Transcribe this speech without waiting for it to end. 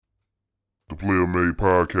Player Made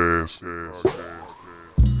Podcast.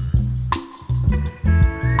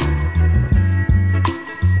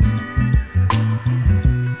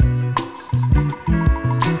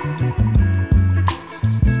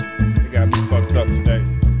 They got me fucked up today.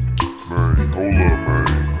 Man, hold up, man.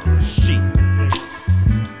 Shit.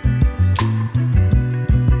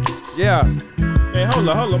 Yeah. Hey, hold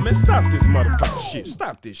on, man. Stop this motherfucking shit.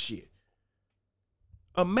 Stop this shit.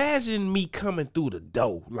 Imagine me coming through the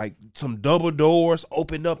door, like some double doors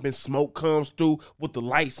open up and smoke comes through with the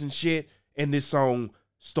lights and shit, and this song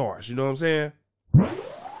starts. You know what I'm saying?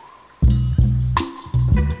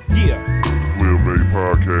 Yeah. Player Made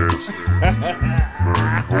Podcast.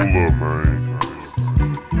 Man, hold up, man.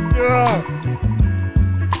 Yeah.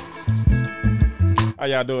 How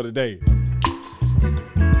y'all doing today?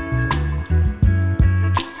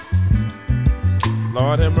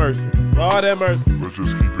 Lord have mercy. Lord have mercy. Let's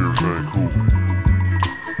just keep everything cool.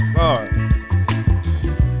 Lord.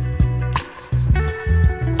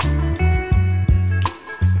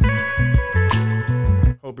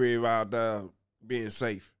 Hope everybody out there being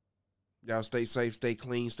safe. Y'all stay safe, stay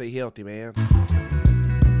clean, stay healthy, man.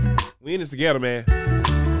 We in this together, man.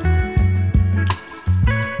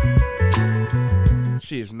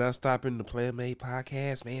 Shit's not stopping the Player Made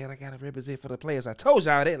Podcast, man. I gotta represent for the players. I told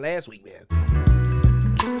y'all that last week, man.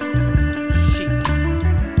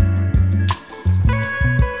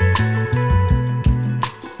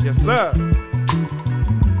 Yes, sir.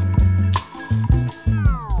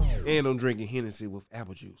 And I'm drinking Hennessy with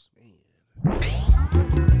apple juice, man.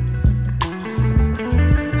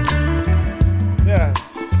 Yeah.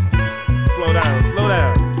 Slow down, slow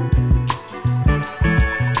down.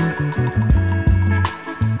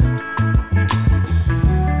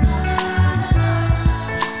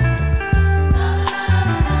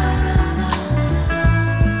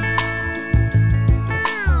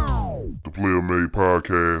 Player Made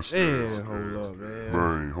Podcast. Man, hold up, man.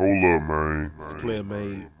 Man, hold up, man. It's Player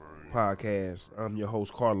Made Podcast. I'm your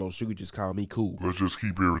host, Carlos. You could just call me Cool. Let's just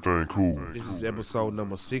keep everything cool. This is episode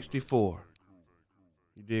number 64.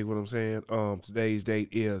 You dig what I'm saying? Today's date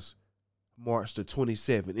is March the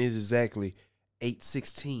 27th. It is exactly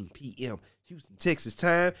 8:16 p.m. Houston, Texas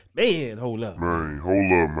time. Man, hold up. Man,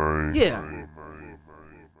 hold up, man. Yeah.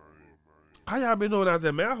 How y'all been doing out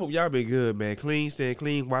there, man? I hope y'all been good, man. Clean, staying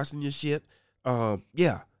clean, washing your shit.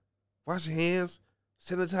 Yeah. Wash your hands,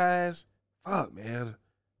 sanitize. Fuck, man.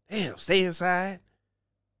 Damn, stay inside.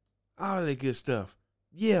 All that good stuff.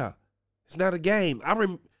 Yeah. It's not a game. I've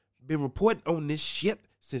been reporting on this shit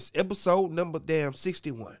since episode number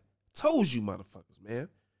 61. Told you motherfuckers, man.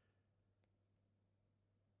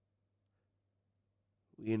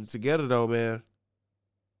 We in it together though, man.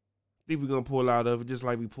 Think we're gonna pull out of it just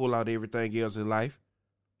like we pull out everything else in life.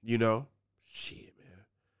 You know? Shit, man.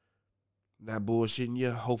 Not bullshitting you.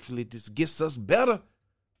 Hopefully this gets us better.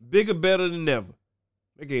 Bigger, better than ever.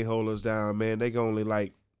 They can't hold us down, man. They can only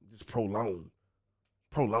like just prolong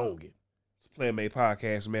it. It's Player Made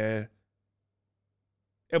Podcast, man.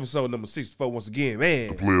 Episode number 64 once again,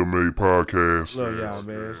 man. Player Made Podcast. Love y'all,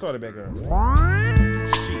 man. Start it back up.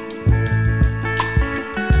 Shit.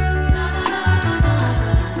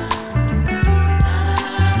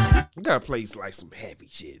 I gotta play like some happy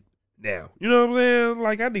shit now. You know what I'm saying?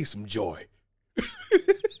 Like I need some joy.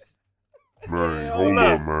 Man, hold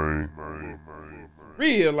up, man.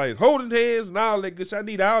 Real, like holding hands and all that good shit. I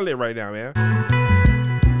need all that right now, man.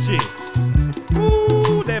 Shit.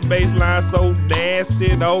 Ooh, that bass line so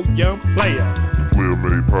nasty, though, young player. Player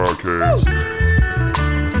Made Podcast.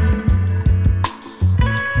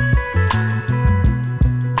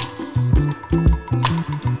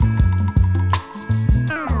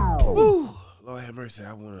 Lord have mercy.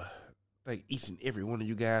 I want to thank each and every one of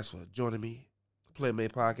you guys for joining me. Player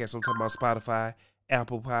Made Podcast. I'm talking about Spotify,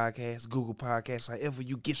 Apple Podcasts, Google Podcasts, however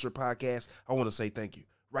you get your podcast. I want to say thank you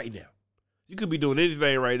right now. You could be doing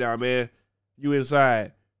anything right now, man. You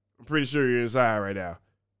inside. I'm pretty sure you're inside right now.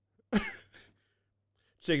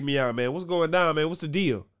 Check me out, man. What's going down, man? What's the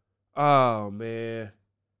deal? Oh, man.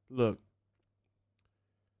 Look.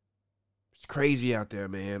 It's crazy out there,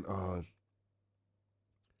 man.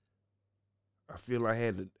 I feel I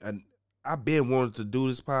had to, I've been wanting to do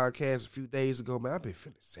this podcast a few days ago, man. I've been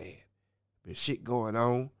feeling sad. Been shit going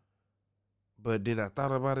on. But then I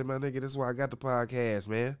thought about it, my nigga. That's why I got the podcast,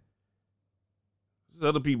 man. There's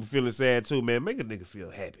other people feeling sad too, man. Make a nigga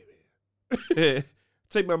feel happy, man.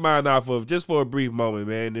 Take my mind off of it just for a brief moment,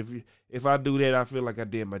 man. If I do that, I feel like I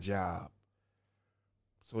did my job.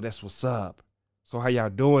 So that's what's up. So how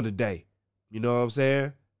y'all doing today? You know what I'm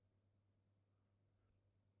saying?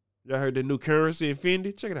 Y'all heard the new currency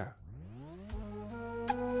Infinity? Check it out.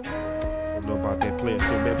 I don't know about that player shit,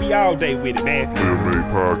 man. We all day with it, man. Player Made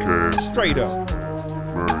Podcast. Straight up.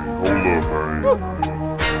 Man, hold up, man.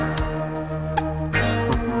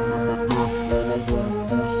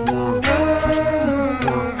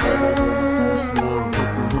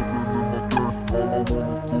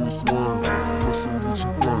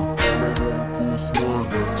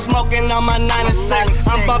 Smoking on my 96,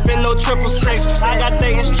 I'm bumping no 666. I got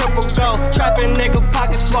Dayton's triple gold, trapping nigga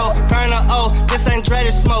pocket smoke. Burn a O, this ain't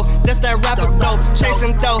dreaded smoke, this that rapper dope.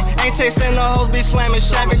 Chasing dough, ain't chasing the hoes, be slamming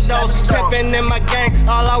Chevy doors. Pimpin' in my gang,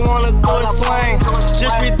 all I wanna do is swing.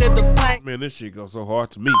 Just redid the paint. Man, this shit goes so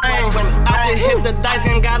hard to me. I just hit the dice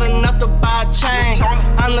and got enough to buy a chain.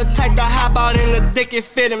 I'm the type to hop out in the dick it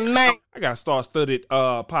fitting, man. I got Star Studded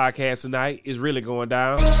podcast tonight. It's really going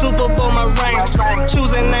down. Super Bowl my rank,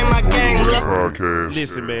 choosing name my game. Podcast.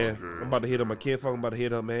 Listen, man, I'm about to hit up my kid. I'm about to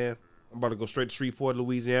hit up, man. I'm about to go straight to Shreveport,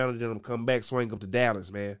 Louisiana. Then I'm come back, swing up to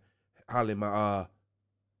Dallas, man. Holler at my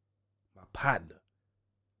partner.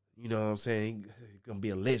 You know what I'm saying? He's gonna be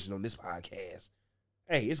a legend on this podcast.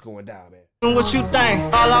 Hey, it's going down, man. What you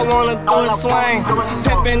think? All I wanna do is swing.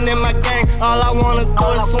 Pimpin' in my gang, all I wanna do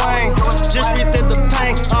is swing. Just redid the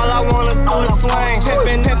paint, all I wanna do is swing.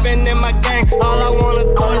 Pimpin' in my gang, all I wanna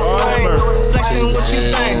do is swing. Flexin' what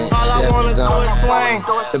you think? All I wanna do is swing.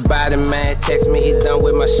 The body man text me, he done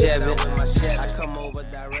with my Chevy. I come over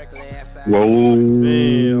directly after. Whoa.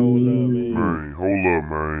 Man, hold up, man. Man, hold up,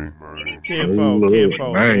 man.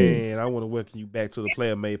 Kinfolk, man. I want to welcome you back to the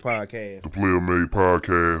Player Made Podcast. The Player Made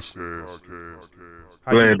Podcast.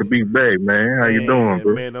 Glad to be back, man. How you doing,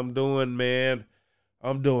 bro? Man, I'm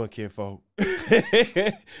doing, Kinfolk.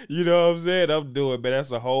 You know what I'm saying? I'm doing, man.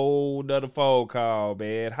 That's a whole nother phone call,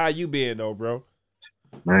 man. How you been, though, bro?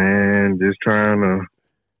 Man, just trying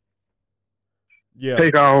to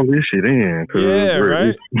take all this shit in. Yeah,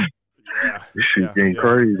 right? This shit getting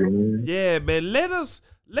crazy, man. Yeah, man.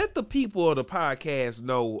 Let the people of the podcast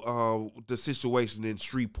know the situation in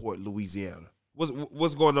Shreveport, Louisiana.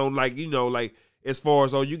 What's going on? Like, you know, like as far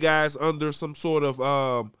as, are you guys under some sort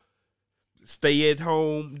of stay at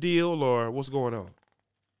home deal, or what's going on?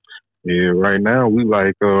 Yeah, right now we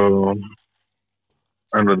like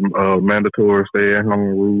under the mandatory stay at home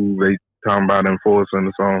rule. They talking about enforcing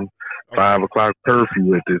some 5 o'clock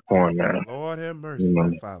curfew at this point now. Lord have mercy, you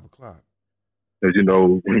know, 5 o'clock. As you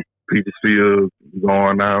know, people still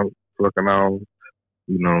going out, fucking off,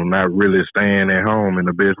 you know, not really staying at home. And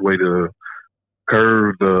the best way to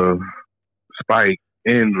curb the spike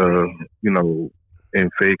in the, you know,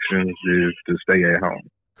 infections is to stay at home.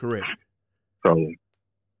 Correct. So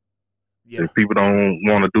if people don't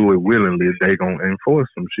want to do it willingly, they going to enforce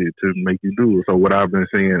some shit to make you do it. So what I've been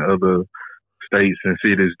seeing other states and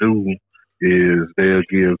cities do is they'll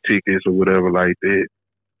give tickets or whatever like that,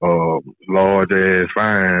 large ass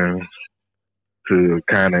fines to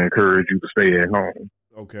kind of encourage you to stay at home.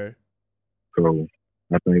 Okay. So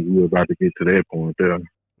I think we're about to get to that point there.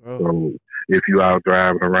 Oh. So if you out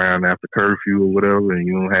driving around after curfew or whatever and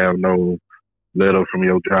you don't have no letter from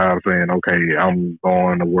your job saying, okay, I'm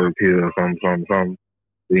going to work here or something,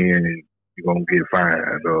 then you're going to get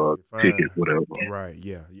fined or tickets, whatever. Right,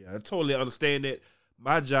 yeah. I totally understand that.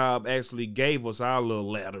 My job actually gave us our little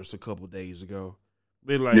letters a couple days ago.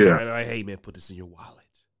 They're like, hey, man, put this in your wallet.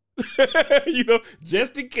 You know,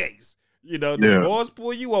 just in case. You know, the boys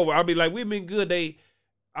pull you over. I mean, like, we've been good. They,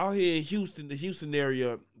 out here in Houston, the Houston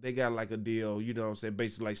area, they got like a deal, you know what I'm saying,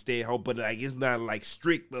 basically like stay at home, but like it's not like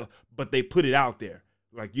strict, but they put it out there.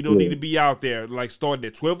 Like, you don't need to be out there, like starting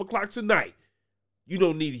at 12 o'clock tonight. You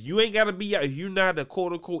don't need it. You ain't got to be out. You're not a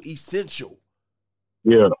quote unquote essential.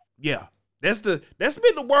 Yeah. Yeah. That's been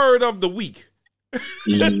the word of the week.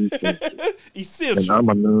 Essential. And I'm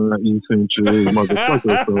a non-essential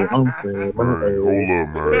motherfucker, so I'm saying, hold up,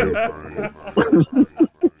 man.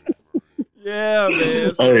 Yeah,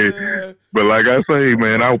 man. So, man. But like I say,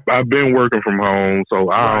 man, I've been working from home, so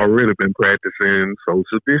I already been practicing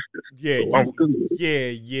social distance. Yeah, so I'm good.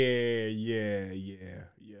 Yeah.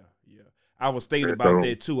 I was thinking about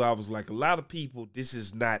that too. I was like, a lot of people, this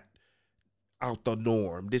is not out the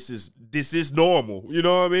norm. This is normal. You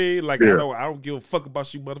know what I mean? Like, I don't give a fuck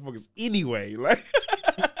about you motherfuckers anyway. Like,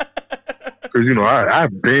 because you know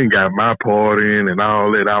I've been got my part in and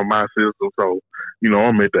all that out my system, so you know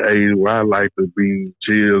I'm at the age where I like to be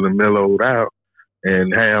chilled and mellowed out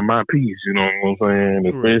and have my peace. You know what I'm saying?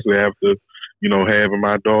 Especially after you know having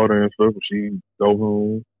my daughter and stuff. She go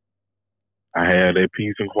home, I have that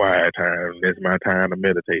peace and quiet time. That's my time to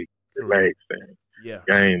meditate, relax, and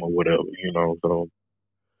game or whatever, you know. So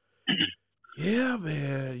yeah,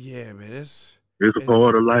 man. It's a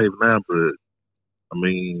part of life now, but I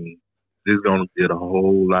mean, it's gonna get a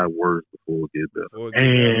whole lot worse before it gets better. Before it get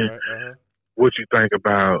better, right? Uh-huh. What you think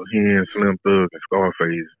about hearing Slim Thug and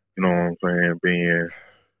Scarface? You know what I'm saying? Being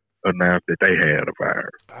announced that they had a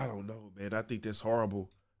virus. I don't know, man. I think that's horrible.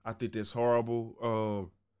 I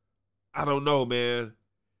don't know, man.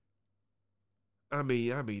 I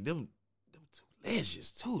mean, them two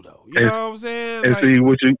legends too, though. You know what I'm saying? And like, see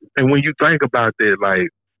when you think about that, like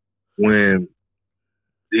when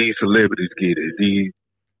these celebrities get it, these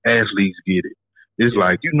athletes get it, it's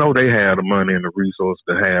like they have the money and the resources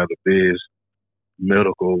to have the best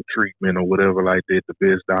medical treatment or whatever like that, the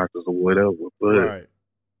best doctors or whatever. But right.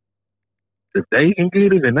 if they can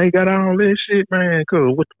get it and they got all that shit, man,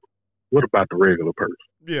 cause what about the regular person?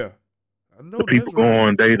 Yeah. I know the people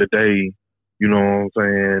going day to day, you know what I'm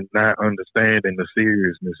saying, not understanding the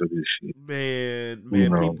seriousness of this shit. Man,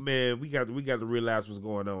 people, man, we got to realize what's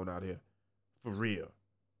going on out here. For real.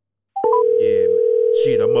 Yeah, man.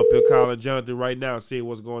 Shit, I'm up here calling Jonathan right now, seeing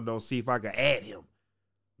what's going on, see if I can add him.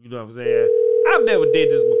 You know what I'm saying? I've never did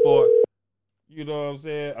this before. You know what I'm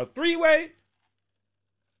saying? A three-way?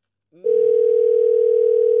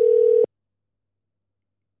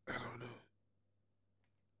 I don't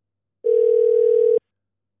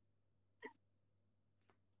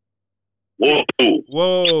know.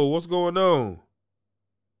 Whoa, what's going on?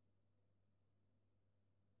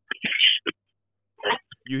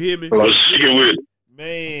 You hear me?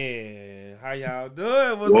 Man, how y'all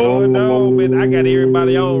doing? What's going on, man? I got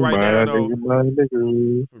everybody on right now, though.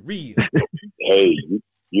 For real. Hey,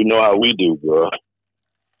 you know how we do, bro.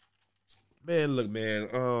 Man, look, man.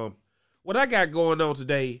 What I got going on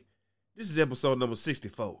today, this is episode number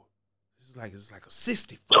 64. It's like a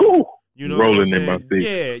 64. You know rolling what I'm in my feet.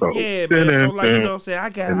 Yeah, man. So like, you know what I'm saying? I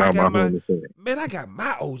got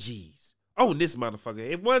my OGs on this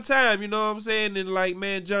motherfucker. At one time, you know what I'm saying? And like,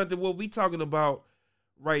 man, Jonathan, what we talking about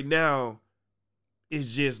right now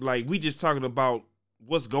is just like, we just talking about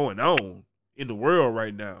what's going on in the world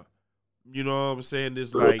right now. You know what I'm saying?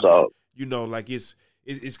 It's like, you know, like it's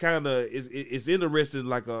kind of, it's interesting.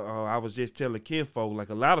 Like, I was just telling kinfolk, like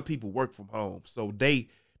a lot of people work from home. So they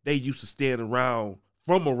used to stand around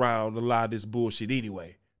from around a lot of this bullshit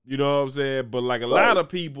anyway. You know what I'm saying? But like a lot of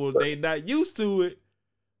people, they not used to it.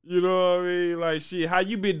 You know what I mean? Like, shit, how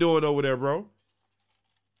you been doing over there, bro?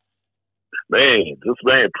 Man,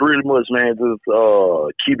 pretty much, man, just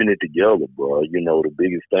keeping it together, bro. You know, the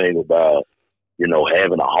biggest thing about, you know,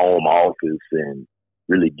 having a home office and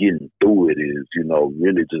really getting through it is, you know,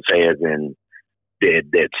 really just having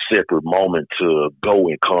that separate moment to go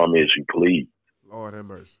and come as you please. Lord have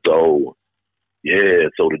mercy. So, yeah,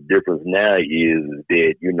 so the difference now is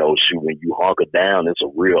that, you know, when you hunker down, it's a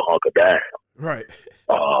real hunker down. Right.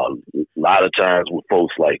 A lot of times with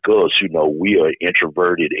folks like us, you know, we are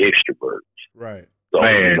introverted extroverts. Right. So,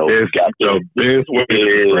 man, you know, that's the best way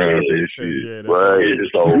to describe this shit. Yeah, right.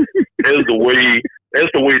 So that's the way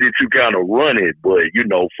that you kind of run it. But, you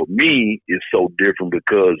know, for me, it's so different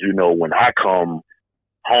because, you know, when I come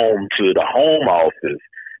home to the home office,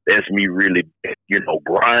 that's me really, you know,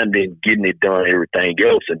 grinding, getting it done, everything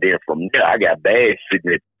else. And then from there, I got bags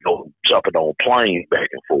sitting there, you know, jumping on planes back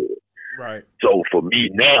and forth. Right. So for me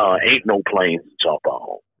now, ain't no planes to jump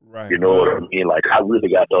on. Right. You know what I mean? Like, I really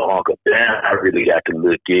got to hunker down. I really got to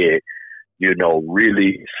look at, you know,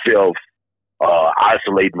 really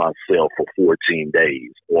isolate myself for 14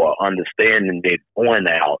 days or understanding that going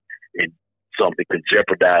out and something could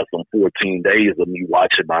jeopardize some 14 days of me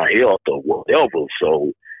watching my health or whatever.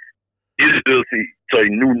 So it's just a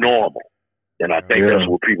new normal. And I think that's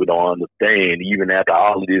what people don't understand. Even after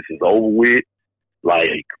all of this is over with,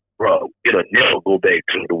 like, bro, it'll never go back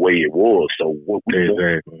to the way it was. So what we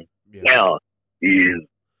do now is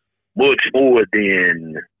much more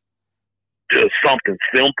than just something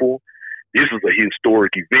simple. This is a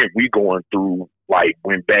historic event we going through, like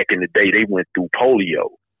when back in the day they went through polio.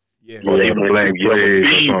 Yeah, so they went through yellow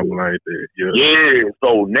fever. Something like that. Yeah,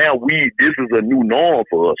 so now this is a new norm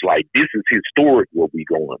for us. Like, this is historic what we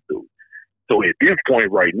going through. So at this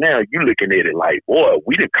point right now, you're looking at it like, boy,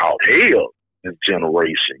 we done caught hell this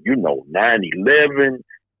generation. You know, 9/11,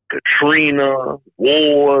 Katrina,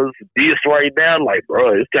 wars, this right now. Like, bro,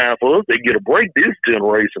 it's time for us to get a break this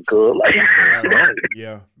generation, cuz. Like,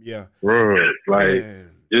 yeah. Bro, like,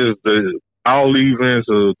 just all events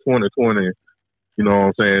of 2020, you know what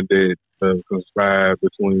I'm saying, that conspired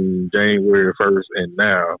between January 1st and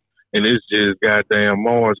now. And it's just goddamn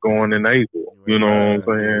March going in April. You know what I'm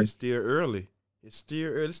saying? It's still early. It's still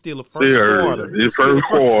early. It's still the first quarter. It's first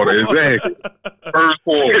quarter, exactly. First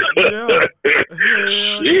quarter.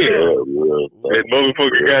 Yeah. That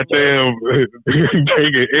motherfucker goddamn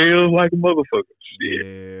taking L's like a motherfucker.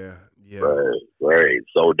 Shit. Right.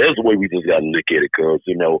 So that's the way we just got to look at it, because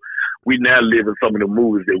we now live in some of the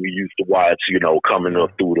movies that we used to watch, coming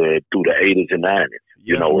up through the 80s and 90s.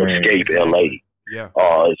 Escape LA. Yeah.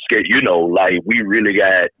 Escape. Like we really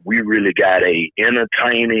got a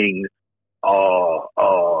entertaining,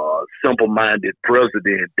 simple-minded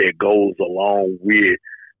president that goes along with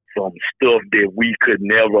some stuff that we could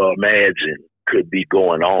never imagine could be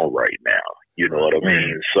going on right now. You know what I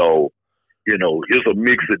mean? So, it's a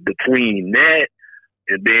mix of between that,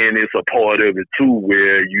 and then it's a part of it too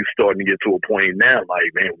where you starting to get to a point now,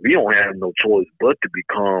 like, man, we don't have no choice but to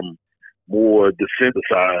become more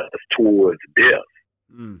desensitized towards death.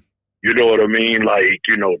 Mm. You know what I mean? Like,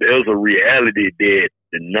 there's a reality that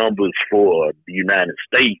the numbers for the United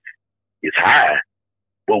States is high,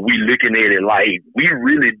 but we looking at it like we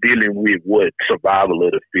really dealing with what survival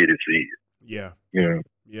of the fittest is. Yeah.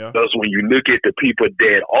 Because when you look at the people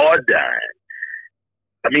that are dying,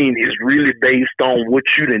 I mean, it's really based on what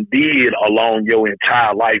you done did along your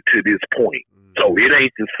entire life to this point. So it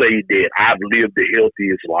ain't to say that I've lived the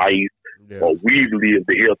healthiest life or we've lived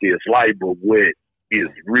the healthiest life, but what is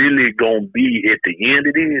really going to be at the end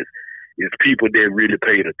of this is people that really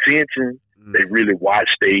paid attention. They really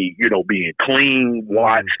watched being clean,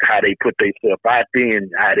 watched how they put themselves out there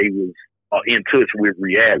and how they was in touch with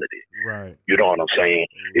reality. Right. You know what I'm saying?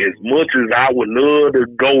 As much as I would love to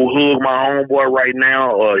go hug my homeboy right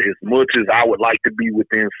now, or as much as I would like to be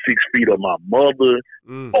within 6 feet of my mother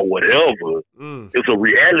or whatever, it's a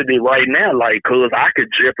reality right now. Like, cause I could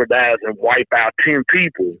jeopardize and wipe out 10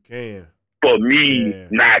 people for me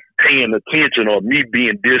not paying attention or me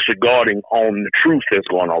being disregarding on the truth that's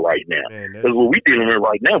going on right now. Because what we dealing with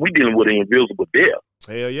right now, we dealing with an invisible death.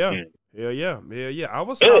 Hell yeah. Hell yeah. I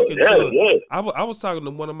was talking I was talking to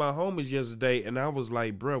one of my homies yesterday, and I was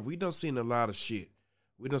like, bro, we done seen a lot of shit.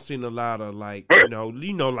 We done seen a lot of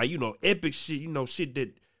epic shit, shit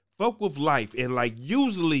that fuck with life. And like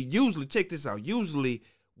usually, check this out. Usually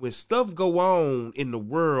when stuff go on in the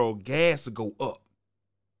world, gas will go up.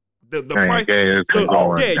 The price, I'm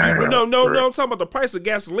talking about the price of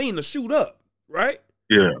gasoline to shoot up, right?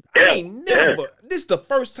 Yeah. I ain't never. This is the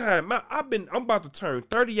first time I'm about to turn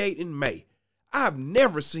 38 in May. I've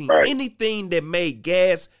never seen anything that made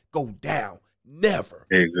gas go down. Never.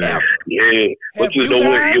 Exactly. Ever. Yeah. But you know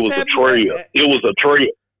what? It was a trail. It was a trail.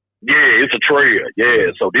 Yeah, it's a trail.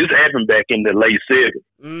 Yeah. So this happened back in the late 70s.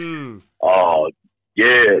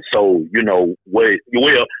 So,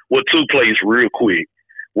 what took place real quick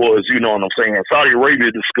was, you know what I'm saying, Saudi Arabia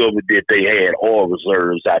discovered that they had oil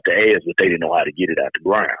reserves out the ass, but they didn't know how to get it out the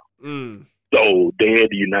ground. So they had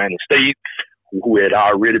the United States, who had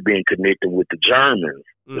already been connected with the Germans,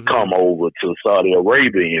 to come over to Saudi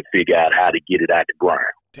Arabia and figure out how to get it out the ground.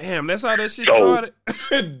 Damn, that's how that shit started.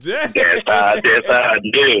 That's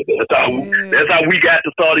how we got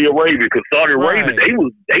to Saudi Arabia, because Saudi Arabia they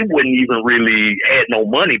wouldn't even really had no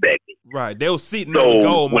money back then. Right, they were sitting on the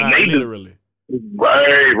gold mine, literally.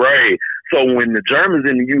 Right. So when the Germans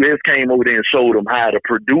in the U.S. came over there and showed them how to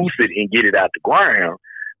produce it and get it out the ground,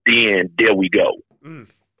 then there we go.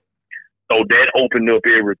 So that opened up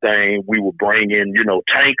everything. We were bringing,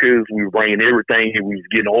 tankers. We were bringing everything, and we was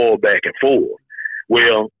getting oil back and forth.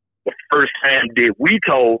 Well, the first time that we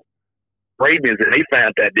told Arabians, and they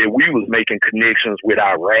found out that we was making connections with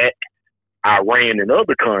Iraq, Iran, and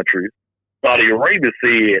other countries, Saudi Arabia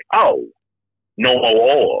said, "Oh, no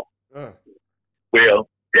more oil." Well,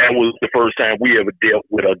 that was the first time we ever dealt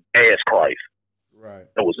with a gas crisis. Right.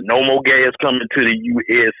 There was no more gas coming to the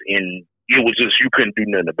U.S., and it was just you couldn't do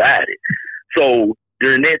nothing about it. So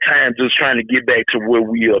during that time, just trying to get back to where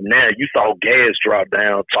we are now, you saw gas drop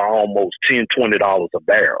down to almost $10, $20 a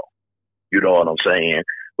barrel. You know what I'm saying?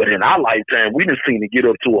 But in our lifetime, we done seen it get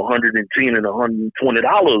up to $110 and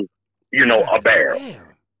 $120, a barrel.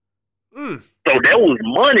 So that was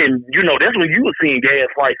money, that's when you were seeing gas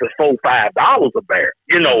prices $4, $5 a barrel,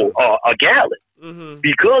 a gallon,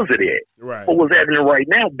 because of that. Right. But what's happening right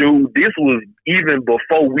now, dude, this was even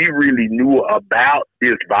before we really knew about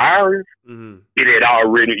this virus.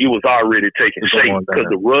 It was already taking shape, because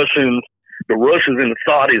the Russians and the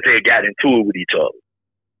Saudis had got into it with each other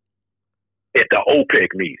at the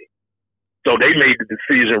OPEC meeting. So they made the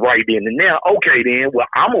decision right then and there. Okay, then, well,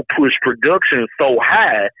 I'm going to push production so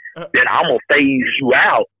high that I'm going to phase you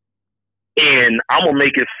out, and I'm going to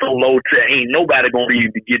make it so low to ain't nobody going to be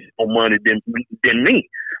able to get more money than me.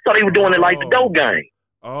 So they were doing it like the dough game.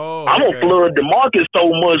 I'm going to flood the market so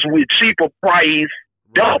much with cheaper price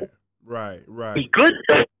dough. Right. Good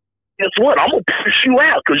stuff. Guess what? I'm going to push you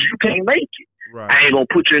out because you can't make it. Right. I ain't going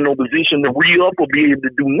to put you in no position to re-up or be able to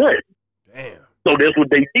do nothing. Damn. So that's what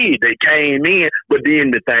they did. They came in, but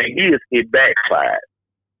then the thing is, it backfired.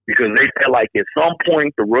 Because they felt like at some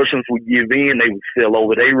point the Russians would give in, they would sell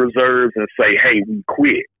over their reserves and say, hey, we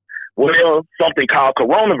quit. Well, something called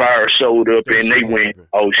coronavirus showed up That and shit they went, happened.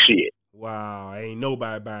 oh shit. Wow, ain't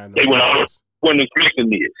nobody buying They no went, gas. when fixing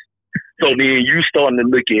this. So then you starting to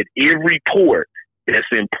look at every port that's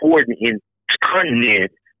important in this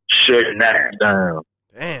continent shutting down.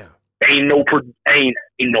 Damn. Ain't no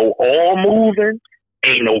oil moving,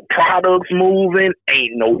 ain't no products moving,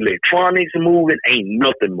 ain't no electronics moving, ain't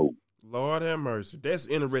nothing moving. Lord have mercy. That's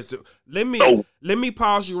interesting. Let So, me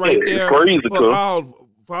pause you right yeah, it's there crazy,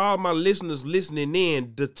 for all my listeners listening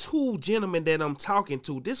in. The two gentlemen that I'm talking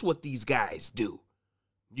to, this is what these guys do.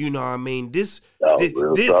 You know what I mean? This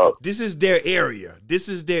is their area. This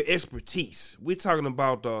is their expertise. We're talking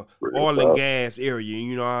about the oil and gas area.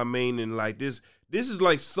 You know what I mean? And like this is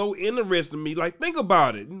like so interesting to me. Like, think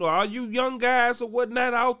about it. You know, all you young guys or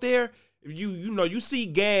whatnot out there, if you see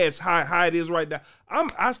gas how it is right now.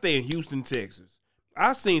 I stay in Houston, Texas.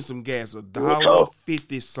 I seen some gas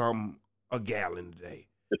 $1.50 something a gallon today.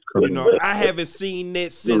 You know, I haven't seen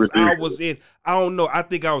that since I was in. I don't know. I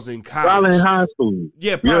think I was in college. Probably in high school.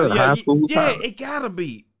 Yeah, probably. High school. Yeah, it gotta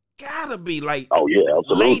be like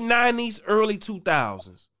absolutely. late 90s, early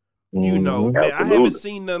 2000s. You know, man, I haven't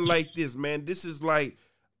seen nothing like this, man. This is like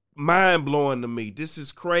mind blowing to me. This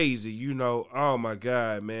is crazy. You know, oh my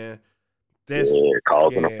God, man. That's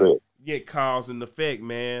cause and effect. Yeah, cause and effect,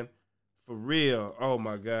 man. For real. Oh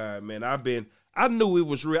my God, man. I knew it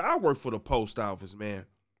was real. I worked for the post office, man.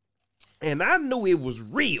 And I knew it was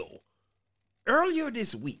real earlier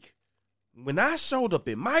this week. When I showed up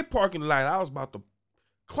in my parking lot, I was about to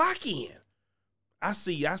clock in. I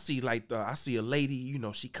see a lady, you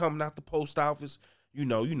know, she coming out the post office, you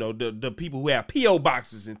know, the people who have P.O.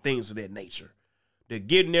 boxes and things of that nature. They're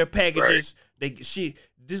getting their packages. Right.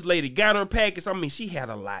 This lady got her package. I mean, she had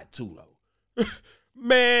a lot too, though.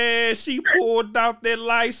 Man, she pulled out that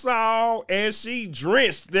Lysol and she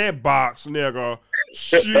drenched that box, nigga.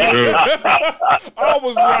 Shit. I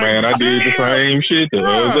was like, man, I did the same shit the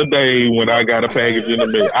other day when I got a package in the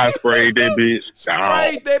mail. I sprayed that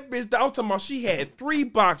bitch down. I'm talking about she had 3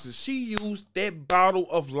 boxes. She used that bottle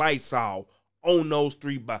of Lysol on those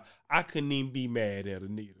 3 boxes. I couldn't even be mad at her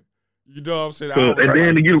neither. You know what I'm saying? And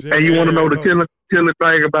then you want to know the killer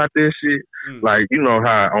thing about this shit? Like, you know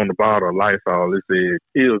how on the bottle of Lysol it said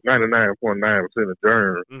kills 99.9% of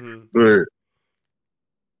germs, but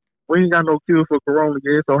we ain't got no cure for corona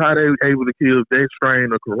yet, so how they able to kill that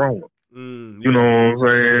strain of corona? You know what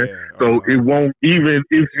I'm saying? Yeah, so it won't, even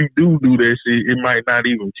if you do that shit, it might not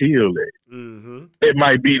even kill that. It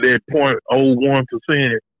might be that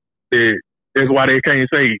 0.01% that's why they can't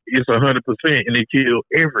say it's 100% and it kills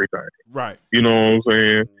everything. Right. You know what I'm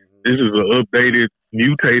saying? This is an updated,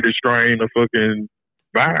 mutated strain of fucking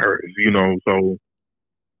virus, you know, so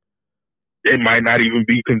it might not even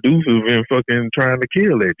be conducive in fucking trying to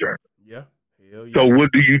kill that germ. Yeah. Hell yeah. So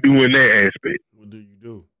what do you do in that aspect? What do you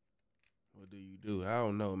do? I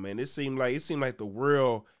don't know, man. It seemed like the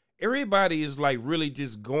world, everybody is like really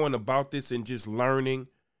just going about this and just learning.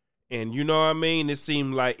 And you know what I mean? It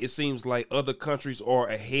seems like other countries are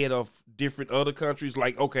ahead of different other countries.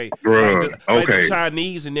 Like, like the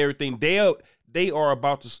Chinese and everything, they are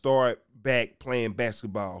about to start back playing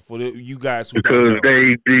basketball for you guys who because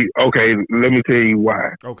let me tell you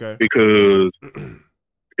why. Okay. Because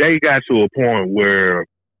they got to a point where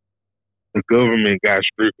the government got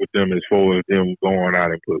strict with them as far as them going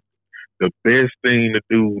out and put the best thing to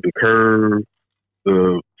do to curb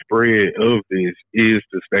the spread of this is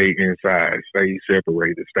to stay inside, stay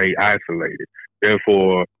separated, stay isolated.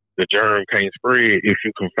 Therefore, the germ can't spread if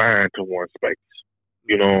you're confined to one space.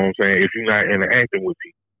 You know what I'm saying? If you're not interacting with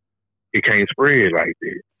people, it can't spread like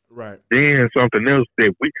that. Right. Then something else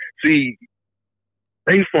that we see,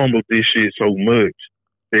 they fumbled this shit so much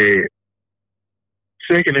that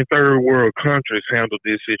second and third world countries handled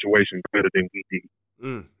this situation better than we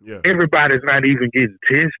did. Yeah. Everybody's not even getting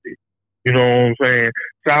tested. You know what I'm saying?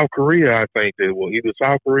 South Korea, I think that either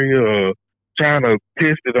South Korea or China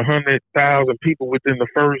tested 100,000 people within the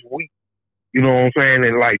first week. You know what I'm saying?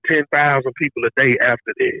 And like 10,000 people a day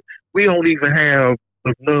after that. We don't even have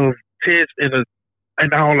enough tests in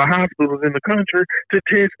all the hospitals in the country to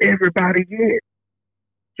test everybody yet.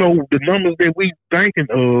 So the numbers that we thinking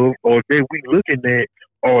of or that we looking at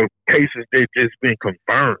are cases that just been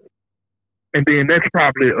confirmed. And then that's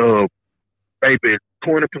probably maybe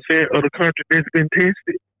 20% of the country that's been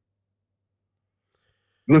tested.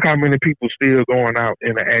 Look how many people still going out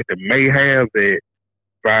interacting, may have that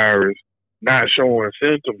virus, not showing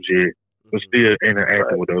symptoms yet, but still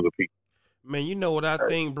interacting with other people. Man, you know what I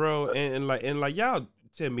think, bro, and like y'all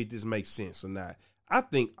tell me if this makes sense or not. I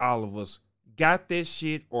think all of us got that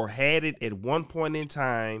shit or had it at one point in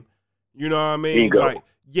time. You know what I mean? Bingo. Like,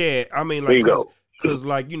 yeah, I mean, like, Bingo. cause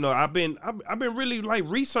like, you know, I've been really like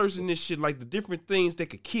researching this shit, like the different things that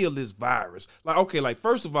could kill this virus. Like, okay, like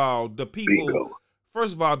first of all, the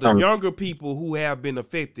younger people who have been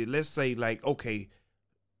affected. Let's say, like, okay,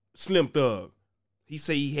 Slim Thug. He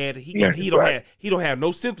say he don't have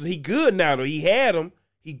no symptoms. He good now though. He had them.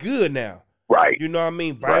 He good now. Right. You know what I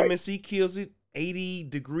mean? Vitamin C kills it.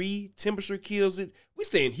 80-degree temperature kills it. We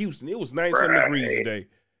stay in Houston. It was 97 degrees today.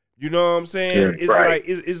 You know what I'm saying? Yeah,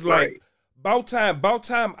 it's like about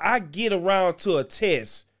time I get around to a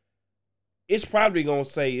test. It's probably gonna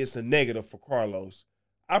say it's a negative for Carlos.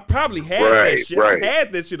 I probably had that shit. I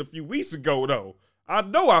had that shit a few weeks ago though. I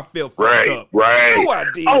know I felt fucked up. Right. I know I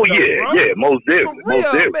did. Oh, though, yeah, bro. yeah, most definitely. For real,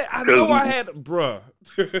 most definitely. man. I know I had, bruh.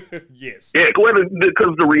 Yes. Yeah,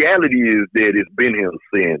 because the reality is that it's been here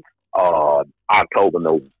since October,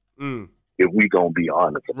 November. If we gonna be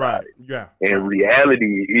honest about it. Yeah. And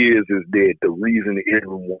reality is that the reason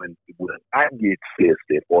everyone will not get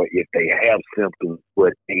tested, or if they have symptoms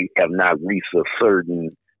but they have not reached a certain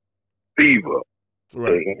fever or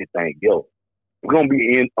anything else, we're gonna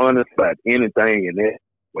be honest about anything in that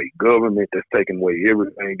way. Government that's taking away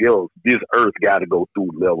everything else. This earth got to go through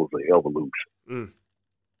levels of evolution.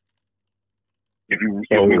 If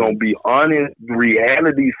we're gonna be honest,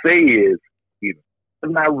 reality says if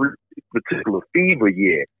it's not reached a particular fever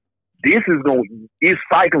yet, it's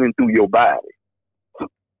cycling through your body.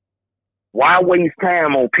 Why waste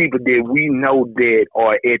time on people that we know that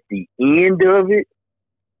are at the end of it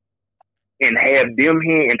and have them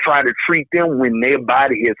here and try to treat them when their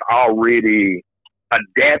body is already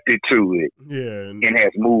adapted to it and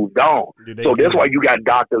has moved on? So that's why you got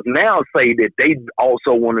doctors now say that they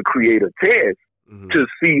also want to create a test to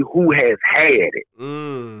see who has had it.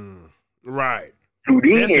 Right. So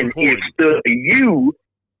then it study you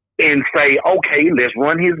and say, okay, let's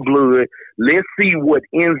run his blood. Let's see what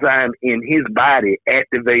enzyme in his body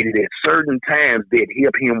activated at certain times that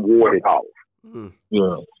help him ward it off.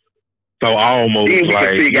 Yeah. So almost then we like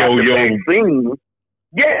can figure out the vaccine.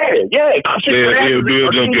 Yeah. It'll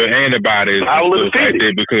build up your antibodies and stuff like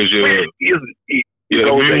that because your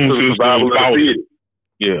immune system is faulty.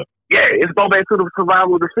 Yeah. Yeah, it's go back to the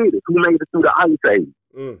survival of the fittest. Who made it through the ice age?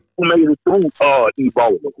 Who made it through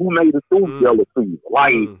Ebola? Who made it through yellow fever?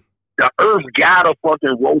 Like, the earth gotta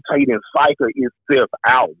fucking rotate and cycle itself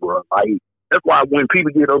out, bro. Like, that's why when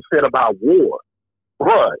people get upset about war,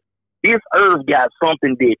 bro, this earth got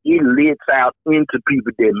something that it lets out into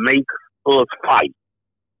people that makes us fight.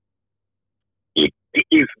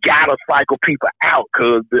 It's gotta cycle people out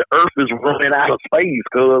because the earth is running out of space.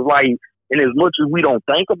 Because, like, and as much as we don't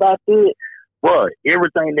think about that, but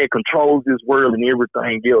everything that controls this world and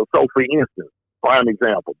everything else. So, for instance, prime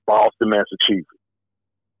example, Boston, Massachusetts.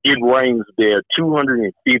 It rains there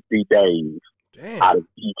 250 days out of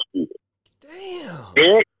each year. Damn.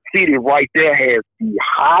 That city right there has the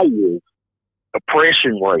highest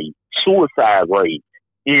depression rate, suicide rate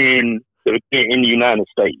in the United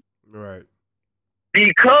States. Right.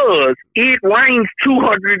 Because it rains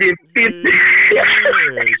 250.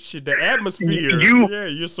 Shit, the atmosphere.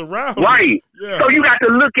 You're surrounded. Right. Yeah. So you got to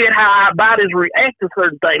look at how our bodies react to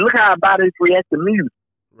certain things. Look how our bodies react to music.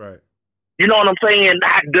 Right. You know what I'm saying?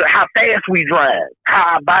 How fast we drive.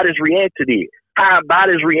 How our bodies react to this. How our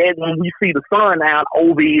bodies react when we see the sun out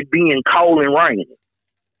over it being cold and raining.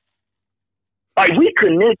 Like, we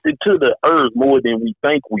connected to the earth more than we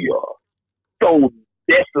think we are. So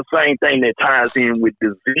that's the same thing that ties in with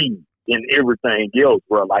disease and everything else,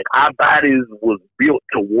 bro. Like, our bodies was built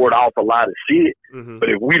to ward off a lot of shit, but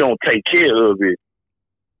if we don't take care of it,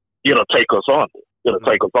 it'll take us under. It'll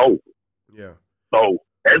take us over. Yeah. So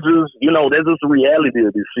that's just, that's just the reality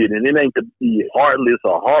of this shit. And it ain't to be heartless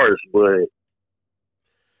or harsh, but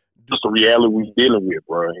just the reality we're dealing with,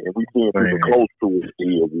 bro. And we seeing people close to it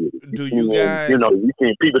deal with it. Do you guys... we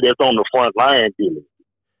seeing people that's on the front line dealing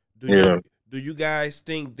with it. Do you guys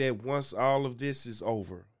think that once all of this is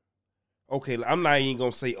over, okay, I'm not even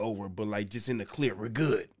gonna say over, but like just in the clear, we're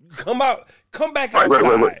good. Come back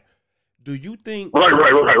outside. Right. Do you think?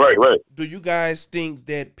 Right. Do you guys think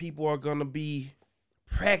that people are gonna be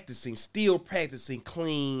still practicing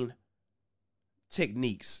clean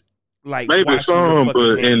techniques? Like maybe some,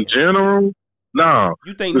 but in general, no.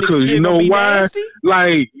 You think because you know why? Nasty?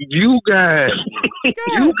 Like you got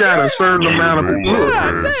a certain amount of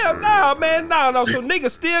blood. Damn, no, man, no. So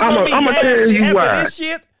niggas still gonna be I'm nasty tell you after why. this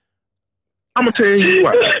shit. I'm gonna tell you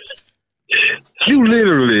why. You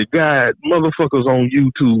literally got motherfuckers on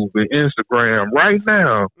YouTube and Instagram right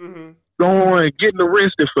now going getting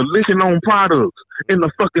arrested for licking on products in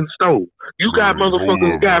the fucking store. You got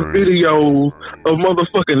motherfuckers got videos of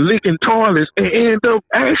motherfucking licking toilets and end up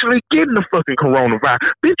actually getting the fucking coronavirus.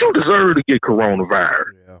 Bitch, you deserve to get coronavirus.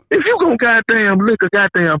 Yeah. If you gonna goddamn lick a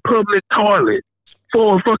goddamn public toilet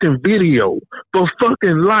for a fucking video, for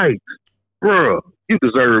fucking likes, bruh, you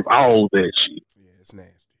deserve all that shit. Yeah, it's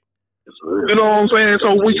nasty. You know what I'm saying?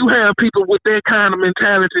 So when you have people with that kind of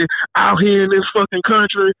mentality out here in this fucking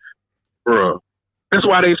country, bruh, that's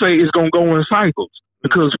why they say it's gonna go in cycles.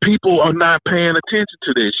 Because people are not paying attention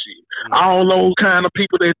to this shit. All those kind of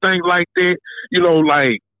people that think like that, you know,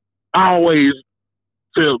 like, I always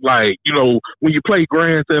felt like, you know, when you play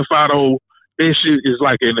Grand Theft Auto, this shit is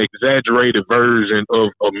like an exaggerated version of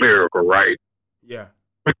America, right? Yeah.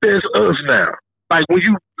 But there's us now. Like when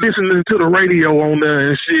you listening to the radio on there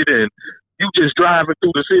and shit, and you just driving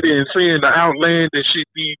through the city and seeing the outlandish shit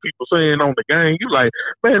these people saying on the game, you like,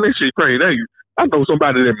 man, this shit crazy. I know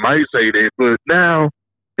somebody that might say that, but now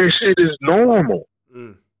that shit is normal.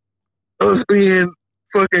 Us being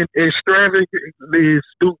fucking extravagantly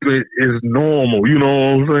stupid is normal. You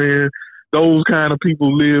know what I'm saying? Those kind of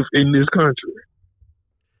people live in this country.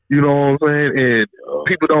 You know what I'm saying? And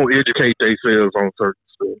people don't educate themselves on certain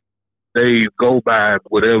stuff. They go by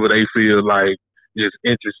whatever they feel like is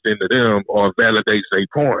interesting to them or validates their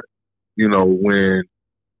point. You know, when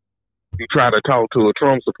you try to talk to a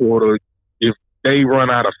Trump supporter, if they run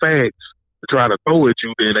out of facts to try to throw at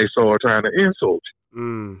you, then they start trying to insult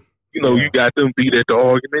you. You know, you got them beat at the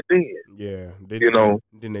argument then. Yeah.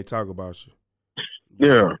 Then they talk about you.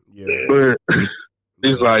 Yeah. But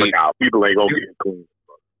it's like, nah, people ain't gonna get clean.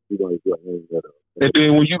 And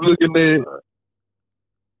then when you looking at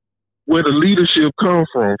where the leadership come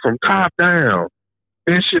from top down,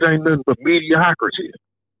 that shit ain't nothing but mediocrity.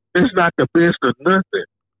 It's not the best of nothing.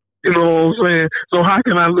 You know what I'm saying? So how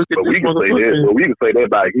can I look at this motherfucker? We can say that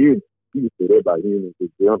about humans. We can say that about humans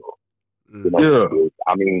in general. You know,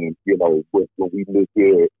 I mean, you know, when we look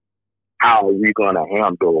at how are we going to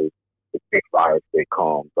handle the big virus that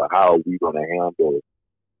comes, or how are we going to handle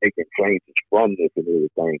making changes from this and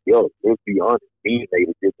everything else, let's be honest, we made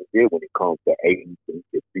a difference here when it comes to AIDS and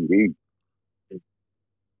CDs. You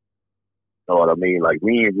know what I mean? Like,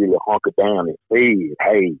 we ain't really hunkered down and said,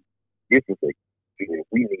 hey, this is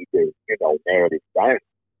we need to, you know, narrow this down.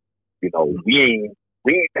 You know, we ain't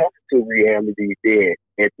come to reality that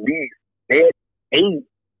at least that AIDS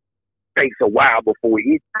takes a while before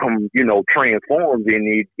it transforms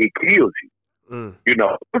and it kills you. You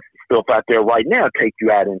know, stuff out there right now take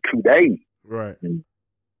you out in 2 days. Right.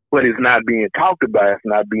 But it's not being talked about, it's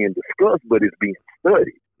not being discussed, but it's being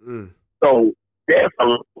studied. So that's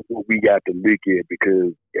what we got to look at,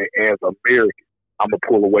 because as Americans, I'm going to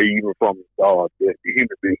pull away even from the human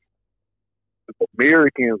beings. As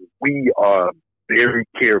Americans, we are very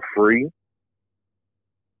carefree.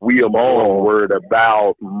 We are more worried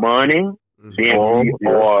about money than we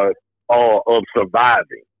are of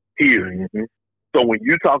surviving. Period. So when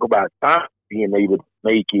you talk about time being able to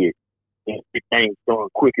make it, and things done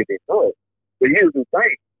quicker than us, but here's the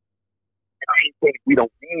thing. I ain't think we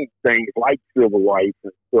don't need things like civil rights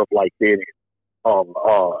and stuff like that,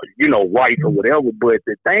 rights or whatever. But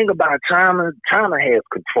the thing about China has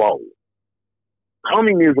control.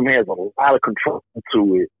 Communism has a lot of control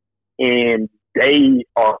to it, and they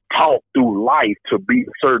are taught through life to be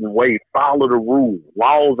a certain way, follow the rules,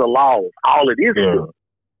 laws are laws, all of this stuff.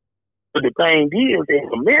 But the thing is,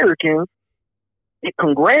 as Americans, get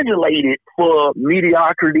congratulated for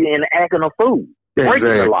mediocrity and acting a fool, breaking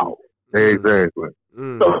the law. Exactly. So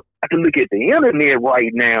you have to look at the internet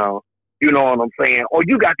right now, you know what I'm saying? Or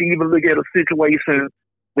you got to even look at a situation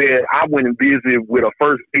where I went and visited with a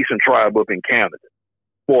First Nation tribe up in Canada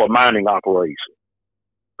for a mining operation.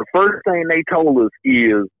 The first thing they told us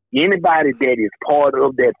is anybody that is part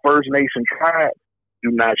of that First Nation tribe,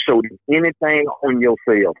 do not show them anything on your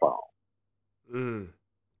cell phone.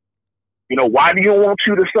 You know, why do you want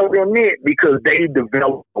you to show them that? Because they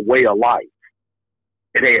develop a way of life.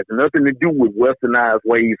 It has nothing to do with westernized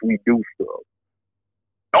ways we do stuff.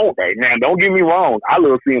 Don't they? Now, don't get me wrong. I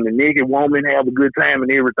love seeing a naked woman have a good time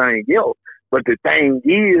and everything else. But the thing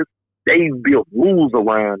is, they've built rules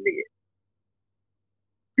around it.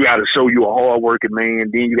 You got to show you a hard-working man.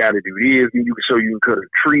 Then you got to do this. Then you can show you can cut a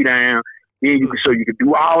tree down. Then you can show you can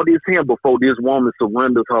do all this here before this woman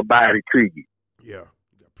surrenders her body to you. Yeah.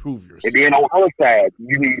 Prove yourself. And then on her side,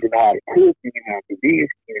 you need to know how to cook, you need to have to do this,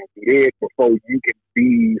 you need to do that before you can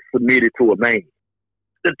be submitted to a man.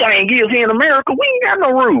 The thing is, here in America, we ain't got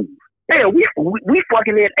no rules. Hell, we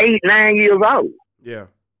fucking at 8, 9 years old. Yeah.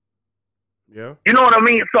 Yeah. You know what I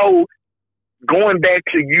mean? So going back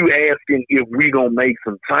to you asking if we gonna make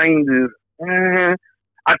some changes, I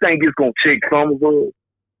think it's gonna check some of us.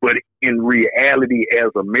 But in reality, as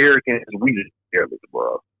Americans, we just careless,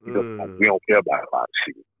 bro. We don't care about a lot of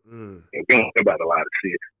shit. And we don't care about a lot of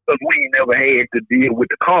shit because we ain't never had to deal with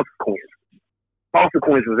the consequences.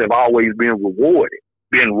 Consequences have always been rewarded.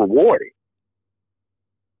 Yeah.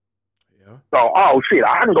 So, oh shit,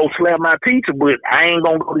 I can go slap my teacher, but I ain't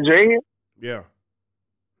gonna go to jail. Yeah.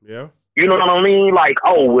 Yeah. You know what I mean? Like,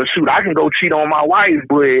 oh well, shoot, I can go cheat on my wife,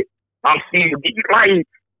 but I'm still like.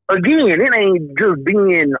 Again, it ain't just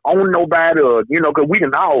being on nobody, or, you know, because we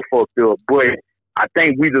done all fucked up. But I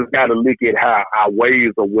think we just got to look at how our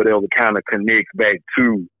ways or whatever kind of connects back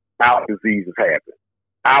to how diseases happen,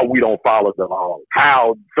 how we don't follow the law,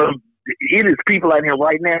 how it is people out here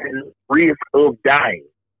right now at risk of dying,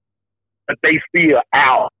 but they still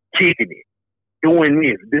out kicking it, doing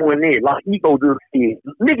this, doing that. Like, you go just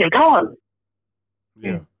licking toilet.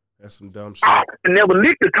 Yeah, that's some dumb shit. I never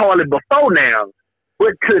licked the toilet before now.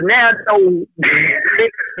 But to now know,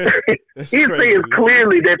 it says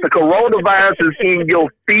clearly that the coronavirus is in your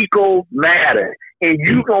fecal matter, and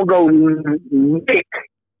you gonna go lick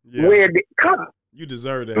where it come. You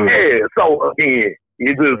deserve that. Yeah. So again,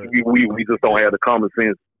 it just we just don't have the common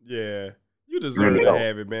sense. Yeah. You deserve to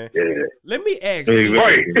have it, man. Yeah. Let me ask.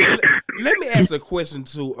 Let me ask a question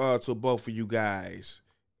to both of you guys,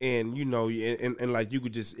 and you know, and like you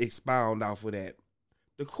could just expound off of that.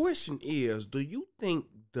 The question is, do you think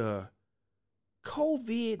the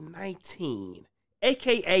COVID-19,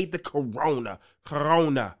 aka the corona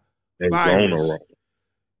virus,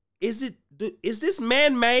 is this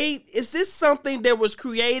man-made? Is this something that was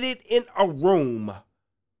created in a room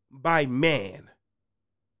by man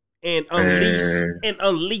and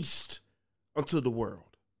unleashed onto the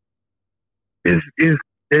world?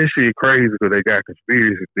 That shit crazy because they got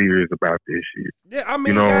conspiracy theories about this shit. Yeah, I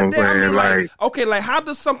mean, you know what I'm saying? Like, how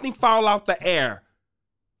does something fall out the air?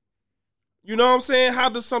 You know what I'm saying? How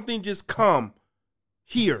does something just come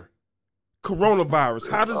here? Coronavirus.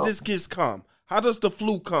 How does this just come? How does the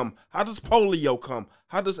flu come? How does polio come?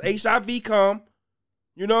 How does HIV come?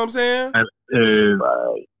 You know what I'm saying?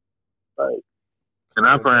 And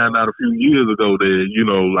I found out a few years ago that, you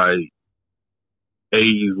know, like,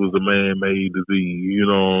 AIDS was a man-made disease, you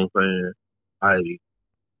know what I'm saying?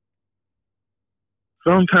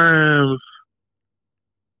 Sometimes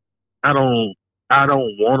I don't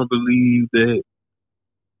want to believe that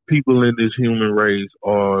people in this human race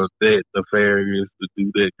are that nefarious to do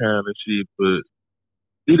that kind of shit, but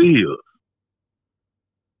it is.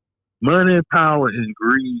 Money, power, and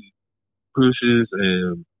greed pushes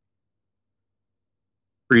and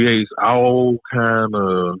creates all kind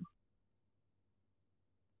of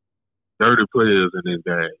dirty players in this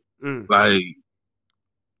game. Like,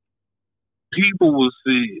 people will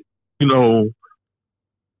see, you know,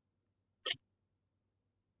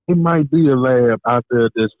 it might be a lab out there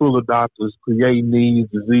that's full of doctors creating these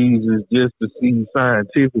diseases just to see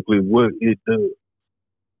scientifically what it does.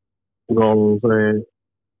 You know what I'm saying?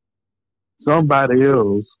 Somebody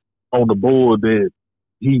else on the board that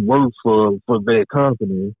he works for that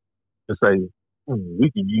company to say,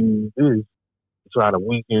 we can use this to try to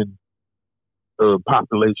weaken the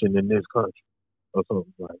population in this country or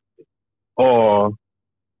something like that. Or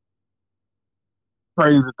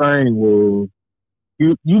crazy thing was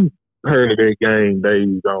you heard of that game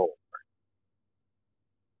Days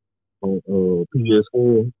on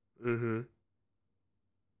PS4. Mm-hmm.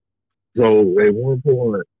 So at one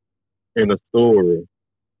point in a story,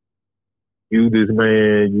 this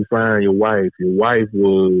man, you find your wife. Your wife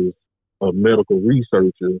was a medical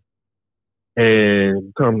researcher.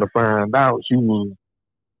 And come to find out, the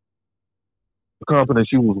company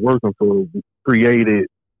she was working for created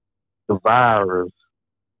the virus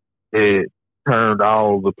that turned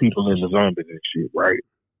all the people into zombies and shit, right?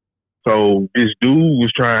 So this dude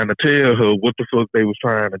was trying to tell her what the fuck they was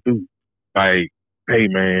trying to do. Like, hey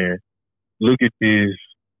man, look at this.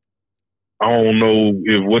 I don't know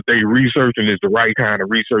if what they researching is the right kind of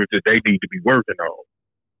research that they need to be working on.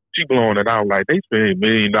 She blowing it out like they spend $1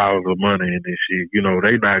 million of money in this shit. You know,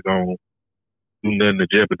 they not gonna do nothing to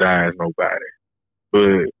jeopardize nobody.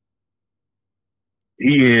 But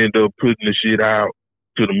he ended up putting the shit out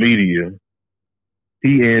to the media.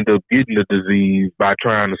 He ended up getting the disease by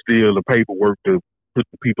trying to steal the paperwork to put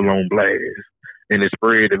the people on blast. And it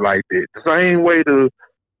spread it like that. The same way the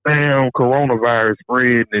damn coronavirus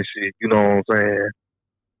spread and shit, you know what I'm saying?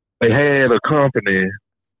 They had a company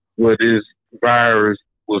where this virus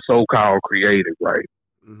was so-called created, right?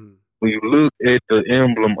 Mm-hmm. When you look at the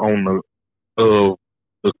emblem on of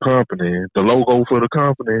the company, the logo for the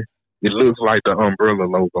company, it looks like the umbrella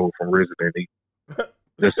logo from Resident Evil.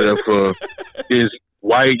 Except for it's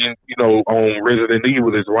white and, on Resident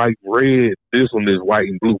Evil it's white and red. This one is white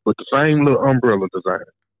and blue, but the same little umbrella design.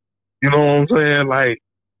 You know what I'm saying? Like,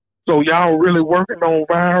 so y'all really working on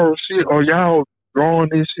viral shit, or y'all drawing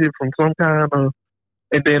this shit from some kind of?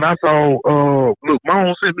 And then I saw, look,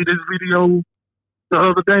 Mom sent me this video the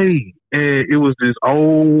other day, and it was this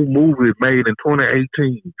old movie made in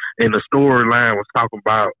 2018, and the storyline was talking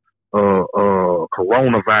about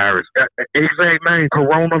coronavirus. Exact name,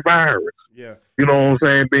 coronavirus. Yeah. You know what I'm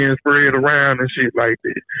saying? Being spread around and shit like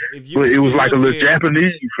that. But it was like a little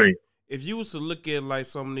Japanese thing. If you was to look at like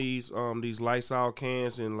some of these Lysol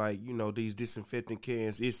cans and like, these disinfectant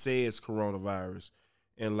cans, it says coronavirus.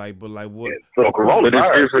 And like, but like what? So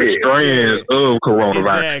coronavirus, different strands of coronavirus.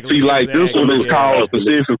 Exactly, See, like this one is called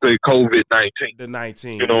specifically COVID-19. The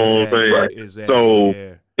 19. You know what I'm saying? Right. Exactly. So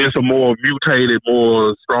it's a more mutated,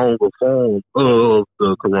 more stronger form of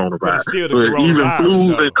the coronavirus. But it's still the but coronavirus, even flus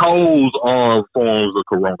though. and colds are forms of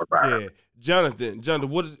coronavirus. Yeah, Jonathan,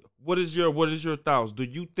 what is your thoughts? Do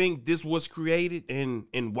you think this was created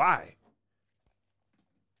and why?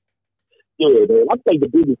 Yeah, man. I think the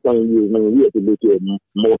biggest thing is, man, we have to look at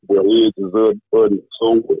multiple edges of the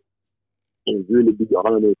sword and really be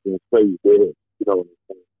honest and say that, you know,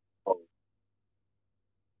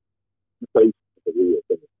 face the real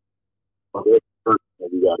thing. That's the first thing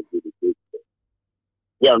we got to do this thing.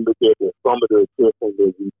 We got to look at some of the testing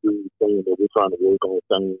that we do, saying that we're trying to work on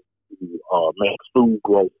things to make food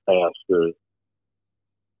growth faster,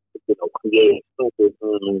 you know, create super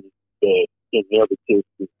that can never test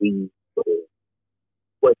disease.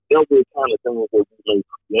 But those are the kind of things that we may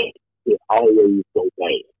create that always go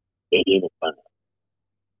bad at any time.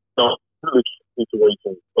 So, the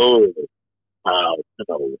situations of how, you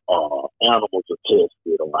know, animals are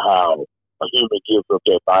tested or how a human gives up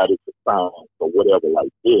their body to science or whatever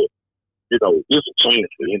like this, you know, there's a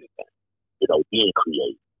chance for anything, you know, being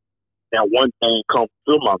created. Now, one thing comes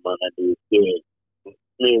to my mind is that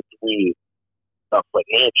with a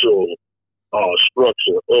financial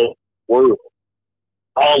structure of the world,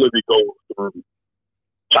 all of it goes through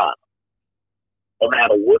China. No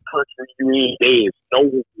matter what country you're in, there is no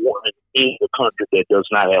one in the country that does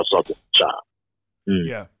not have something from China.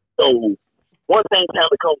 Yeah. So one thing kind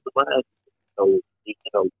of comes to mind, you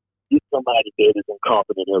know, get somebody that is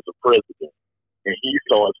incompetent as a president, and he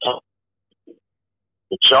starts talking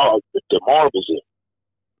the charge that the marbles in.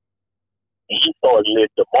 And he started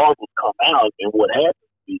letting the marbles come out, and what happens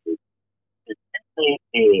is, if you think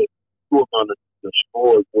that you're going to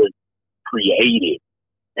destroy what's created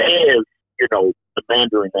as, you know, the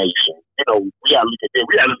Mandarin nation, you know, we got to look at that.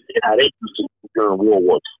 We got to look at how they used to during World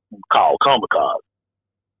War II called kamikaze.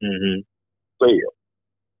 Fail.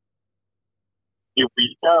 If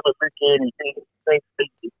we kind of look at anything, think it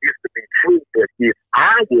used to be true that if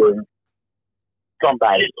I was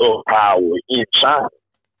somebody of power in China,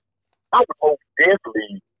 I would most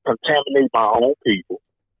definitely contaminate my own people.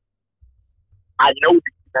 I know the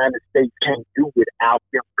United States can't do without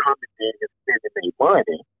them coming in and spending their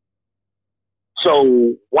money. So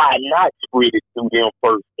why not spread it through them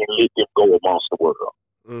first and let them go amongst the world?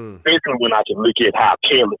 Especially when I can look at how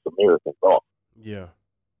careless Americans are. Yeah.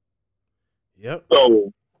 Yep.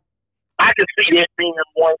 So I can see that being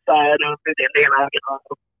one side of it, and then I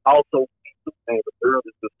can also see the earth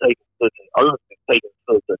is taking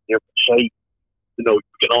such a different shape. You know,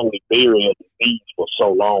 you can only bury a disease for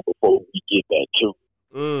so long before we get back to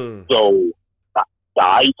it. So the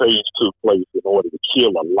ice age took place in order to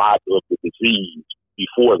kill a lot of the disease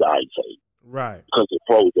before the ice age. Right. Because it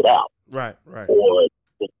froze it out. Right. Or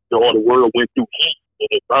the world went through heat and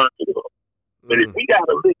it burned it up. But if we got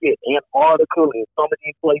to look at Antarctica and some of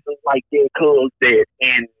these places like that, cause that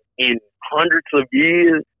in hundreds of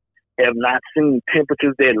years have not seen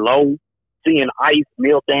temperatures that low, seeing ice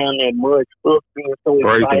melt down that much, us being so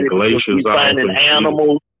excited because we finding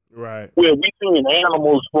animals. Right. Well, we seen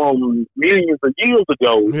animals from millions of years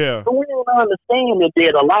ago. Yeah. So we don't understand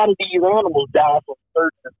that a lot of these animals die from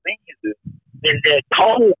certain diseases, and that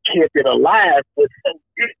cold kept it alive for so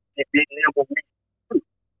years it didn't ever reach.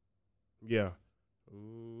 Yeah.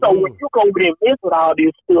 So when you go over there and mess with all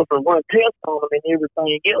this stuff and run tests on them and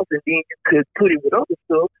everything else, and then you could put it with other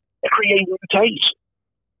stuff, it creates mutation.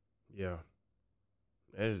 Yeah.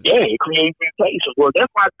 Yeah, it creates mutation. Well,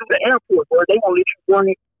 that's why through the airport, where they won't let you bring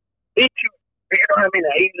it, you know how many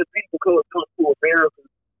Asian people come to America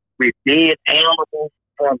with dead animals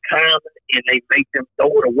from China, and they make them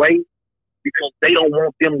throw it away because they don't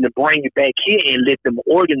want them to bring it back here and let them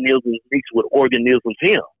organisms mix with organisms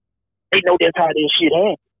here. They know that's how this shit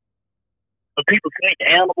happens. When people sneak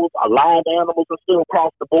animals, alive animals, and still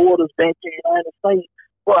across the borders back to the United States,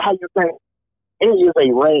 well, how you think there is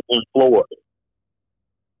a rat in Florida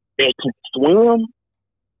that can swim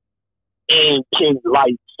and can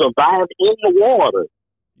like survive in the water?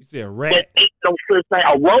 You said a But rat? ain't no such thing.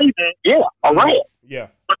 A rodent, yeah, a rat. Yeah.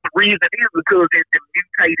 But the reason is because it's a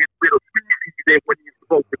mutated with a species that wasn't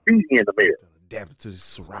supposed to be in America. Adapted to the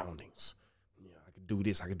surroundings. Yeah, I can do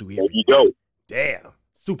this. I can do There everything. you go. Damn.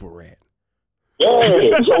 Super rat. Yeah,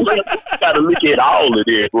 so man, we gotta look at all of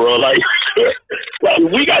this, bro. Like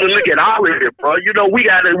we gotta look at all of it, bro. You know, we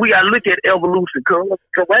gotta look at evolution. Cause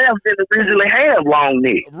giraffes didn't originally have long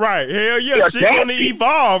necks. Right. Hell yeah. Yeah, Shit gonna exactly.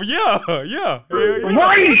 evolve. Yeah. Yeah. Hell yeah.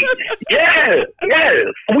 Right. Yeah. Yes.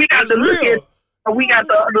 We got to look real. at. We got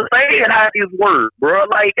to understand how this works, bro.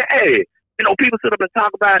 Like, hey, you know, people sit up and talk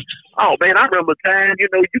about, oh man, I remember a time, you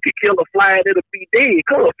know, you could kill a fly and it'll be dead.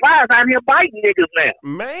 Cause flies out here biting niggas now.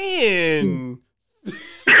 Man.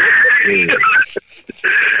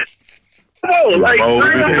 Oh, like, Bold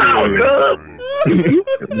as real hell. out,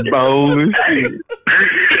 cuz. Bold as shit.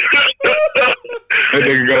 That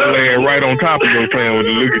nigga gonna land right on top of your sandwich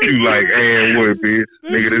and look at you like, and what, bitch?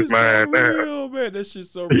 That Nigga, shit this mine so now. real, man. That shit's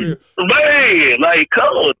so real. Man, like,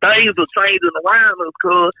 cuz, things are changing around us,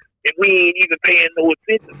 cuz, and we ain't even paying no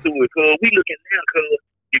attention to it, cuz. We looking now, cuz,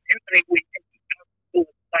 if you think we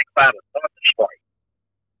think about a thunderstrike.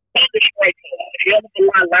 Thunderstrike, hell of a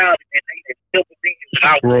lot louder than they ever been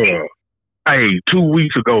without Bruh. Hey, 2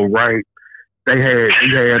 weeks ago, right? We had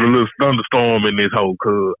a little thunderstorm in this hole,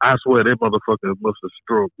 cuz I swear that motherfucker must have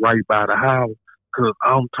struck right by the house, cuz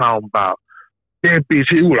I'm talking about that bitch,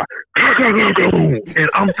 he was like, and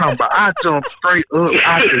I'm talking about, I jumped straight up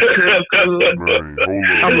out the test, cuz. Man,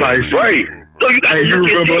 hold up. I'm like, right. So you got Hey, you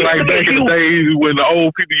remember like back in the days when the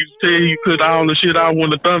old people used to tell you cut all the shit out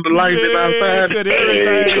when the thunder lightning outside? Cut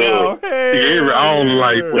everything Yeah, out. Hey, every all the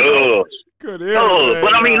light went Uh, Cut Oh, everything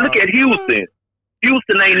but I mean, out. look at Houston.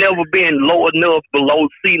 Houston ain't never been low enough below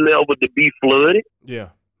sea level to be flooded. Yeah.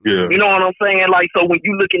 Yeah. You know what I'm saying? Like, so when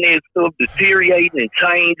you looking at stuff deteriorating and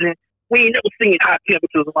changing, we ain't never seen high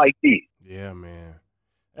temperatures like this. Yeah, man.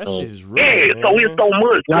 That shit is real. Yeah, man. so it's so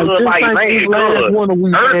much. Like, Cause, this like, ain't man, these last cuz, winter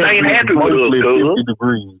we Earth had ain't was happy with us, mostly cuz. 50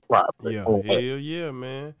 degrees, probably. Yeah, Oh, hell yeah,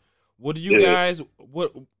 man. What do you Yeah. guys?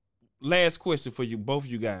 What? Last question for you, both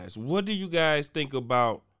you guys. What do you guys think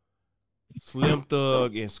about Slim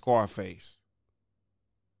Thug and Scarface?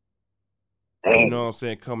 You know what I'm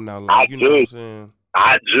saying? Coming out like, you know what I'm saying?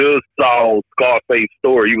 I just saw Scarface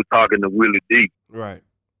story. He was talking to Willie D. Right.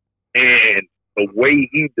 And the way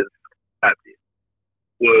he described it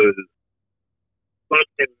was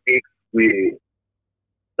something mixed with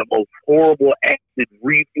the most horrible acid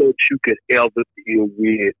reflux you could ever deal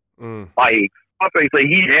with. Like, Scarface said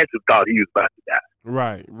he actually thought he was about to die.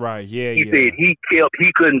 Right. Yeah, He yeah. said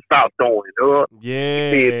he couldn't stop throwing up.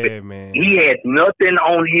 Yeah, said man. He had nothing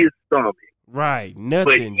on his stomach. Right. But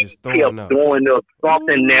Nothing. he Just kept throwing up. throwing up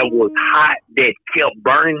something that was hot that kept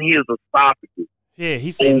burning his esophagus. Yeah,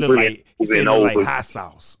 he said it over looked like and over. like hot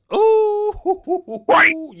sauce. Ooh.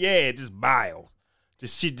 Right. Yeah, just bile.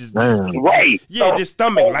 Just shit just Right. yeah, just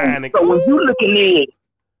stomach lining. So when you looking at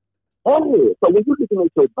so when you looking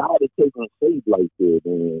at your body taking shape like that,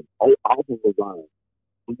 and off of the line,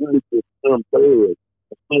 when you look at Slim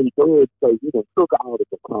Thug, so you done took all the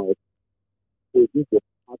components that he could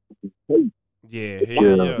possibly take. Yeah,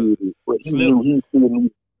 hell yeah. But he knew he still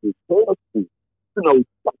needed to test it. You know,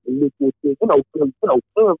 like to look at this, Slim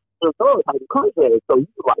Thug had a contract, so he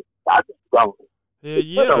was like, I just gone. Hell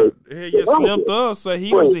yeah. Slim Thug said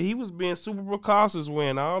he was being super precautious,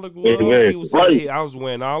 wearing all the gloves. He was saying, hey, I was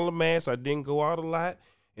wearing all the masks. I didn't go out a lot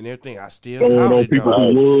and everything. I still caught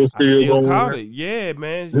it. I still caught it. Yeah,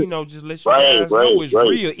 man. You know, just let you guys know it's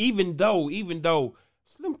real. Even though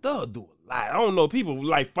Slim Thug do a lot. I don't know. People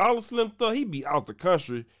like follow Slim Thug. He be out the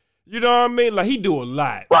country. You know what I mean? Like he do a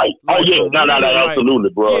lot. Right. Like, No, absolutely,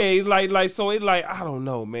 bro. Yeah, like so it like I don't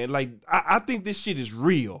know, man. Like I think this shit is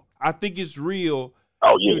real. I think it's real.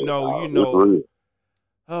 Oh yeah. You know. It's real.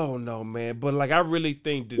 Oh no, man. But like I really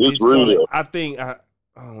think that It's real. I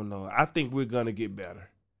don't know. I think we're gonna get better.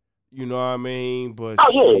 You know what I mean? But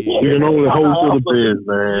You can only hope for the best,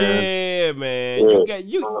 man. yeah, man.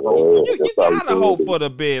 You gotta hope for the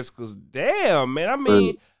best, cause damn, man. I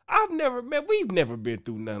mean, we've never been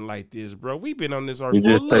through nothing like this, bro. We've been on this earth for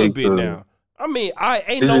a little bit now. I mean,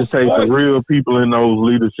 It just takes the real people in those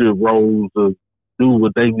leadership roles to do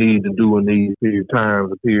what they need to do in these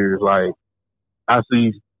times and periods. Like, I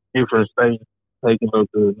see different states taking up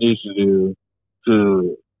the initiative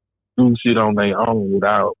to do shit on their own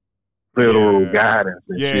without federal guidance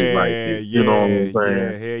and shit like this. You know what I'm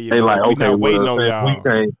saying? They like, okay, not waiting on since y'all. we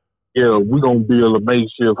can't. Yeah, we gonna build a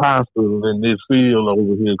makeshift hospital in this field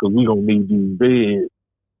over here because we gonna need these beds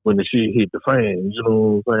when the shit hit the fan. You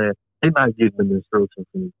know what I'm saying? They not getting them instructions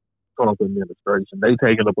from Trump administration. They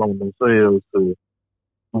taking it upon themselves to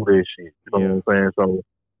do that shit. You know what I'm saying?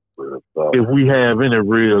 So if we have any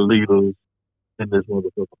real leaders in this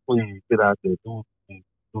motherfucker, please get out there, do things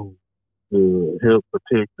to help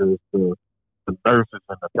protect us, the nurses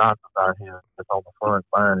and the doctors out here that's on the front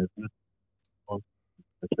lines.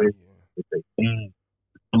 If they need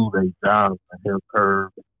to do their jobs and help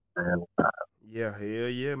curb and yeah, hell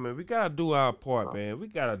yeah, man. We gotta do our part, man.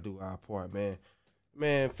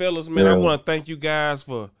 Man, fellas, man, I want to thank you guys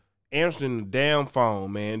for answering the damn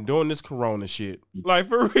phone, man, doing this corona shit. Like,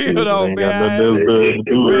 for real, though, man.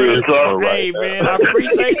 Hey, man, I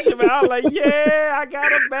appreciate you, man. I was like, yeah, I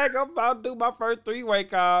got it back. I'm about to do my first 3-way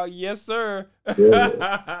call. Yes, sir. I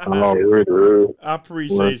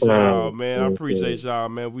appreciate y'all, man. I appreciate y'all,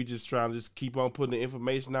 man. We just trying to just keep on putting the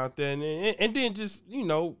information out there and then just, you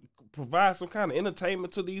know, provide some kind of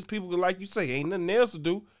entertainment to these people. Like you say, ain't nothing else to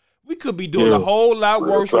do. We could be doing a whole lot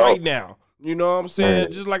worse right now. You know what I'm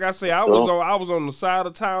saying? Just like I say, I was on the side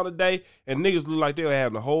of town today, and niggas look like they were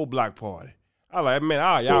having a whole block party. I like, man,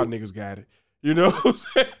 y'all niggas got it. You know what I'm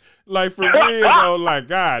saying? Like, for real, though, like,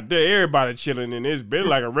 God damn, everybody chilling in this bed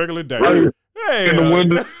like a regular day. Hey, in the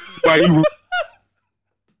window, like you.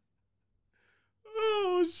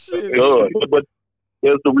 Oh shit! Good, but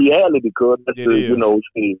there's the reality, because that's you know,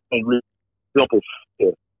 it's simple.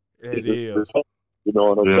 It is. You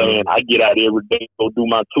know what I'm saying? I get out every day, go do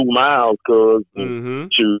my 2 miles, cause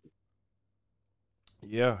shoot.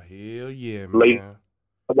 Yeah, hell yeah, man. Late, I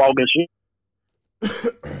walk and shit.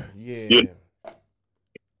 Yeah.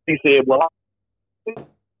 He said, "Well, I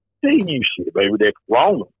see you shit, baby. That's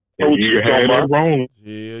wrong." You had it wrong.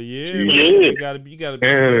 Yeah. You gotta be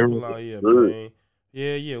careful out here, man.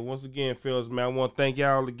 Yeah. Once again, fellas, man, I want to thank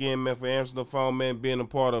y'all again, man, for answering the phone, man, being a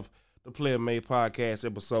part of the Player Made Podcast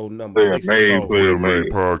episode number 64. Player Made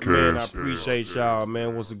Podcast. Man, I appreciate y'all,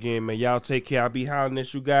 man. Once again, man, y'all take care. I'll be hollering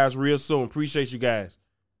at you guys real soon. Appreciate you guys.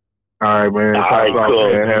 All right, man. All right,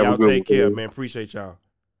 cool. Man. Y'all take care, man. Appreciate y'all.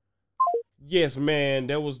 Yes, man.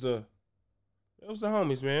 That was the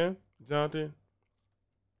homies, man. Jonathan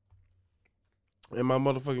and my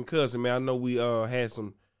motherfucking cousin, man. I know we had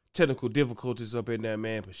some technical difficulties up in there,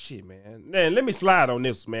 man. But shit, man. Man, let me slide on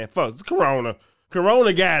this, man. Fuck, it's Corona.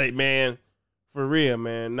 Corona got it, man. For real,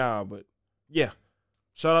 man. Nah, but yeah.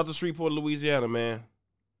 Shout out to Shreveport, Louisiana, man.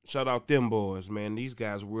 Shout out them boys, man. These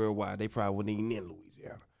guys worldwide. They probably wouldn't even in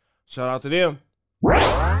Louisiana. Shout out to them.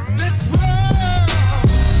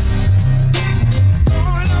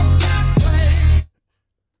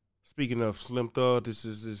 Speaking of Slim Thug, this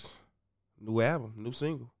is his new album, new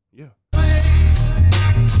single. Yeah.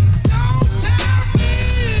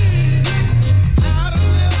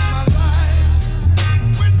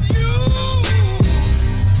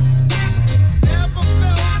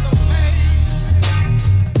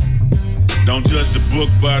 Don't judge the book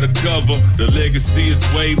by the cover. The legacy is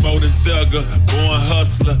way more than thugger. Born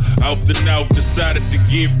hustler, off the north, decided to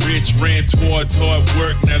get rich, ran towards hard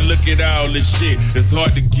work. Now look at all this shit. It's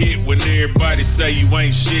hard to get when everybody say you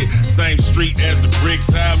ain't shit. Same street as the bricks,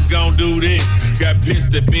 how I'm gon' do this? Got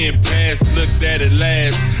pissed at being passed, looked at it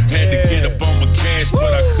last. Had to get up on my cash,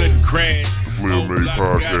 but I couldn't crash. Player Made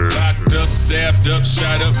Podcast. Locked up, stabbed up,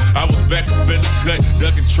 shot up. I was back up in the cut,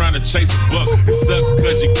 ducking, trying to chase a buck. It sucks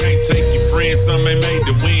cause you can't take your friends, some ain't made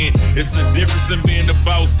to win. It's a difference in being the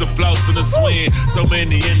boss, the floss, and the swing. So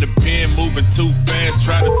many in the pen, moving too fast.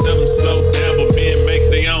 Try to tell them slow down, but men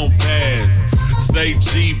make their own pass. Stay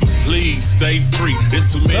G, but please stay free.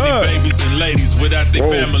 There's too many babies and ladies without their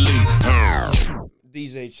family.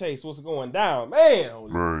 DJ Chase, what's going down? Man,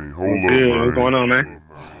 hold up, man. What's going on, man?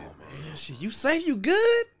 Shit, you say you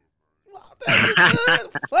good? You good?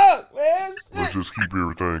 Fuck, man. Shit. Let's just keep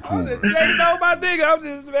everything cool. You know my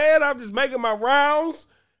nigga. I'm just making my rounds.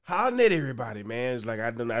 Hollering at everybody, man. It's like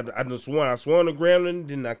I swung to Grambling,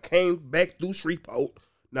 then I came back through Shreveport.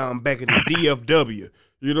 Now I'm back in the DFW.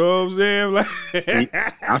 You know what I'm saying? Like,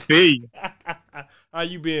 I feel you. How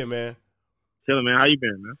you been, man? Chilling, man. How you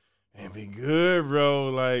been, man? Man, been good,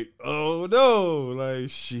 bro. Like, oh no, like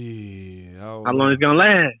shit. How long it's gonna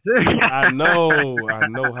last? I know.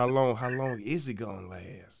 How long is it gonna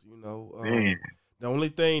last? You know, the only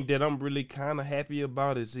thing that I'm really kind of happy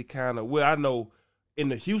about is I know in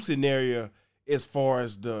the Houston area, as far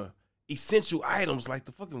as the essential items like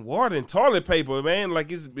the fucking water and toilet paper, man,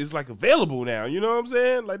 like it's like available now. You know what I'm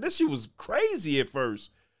saying? Like this shit was crazy at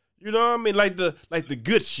first. You know what I mean? Like the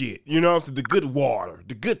good shit. You know what I'm saying? The good water,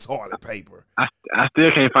 the good toilet paper. I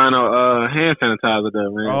still can't find no hand sanitizer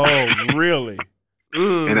though, man. Oh, really?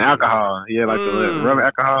 And alcohol. Yeah, like the rubber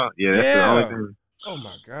alcohol. Yeah, that's the only thing. Oh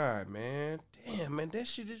my God, man. Damn, man, that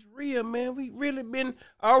shit is real, man. We really been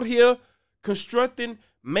out here constructing,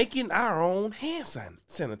 making our own hand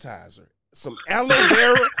sanitizer. Some aloe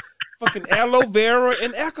vera, fucking aloe vera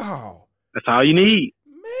and alcohol. That's all you need.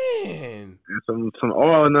 Man. And some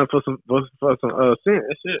oil enough for some scent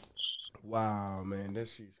and shit. Wow, man, that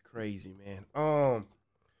shit's crazy, man.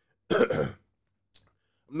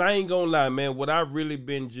 I ain't gonna lie, man. What I really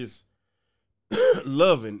been just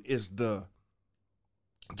loving is the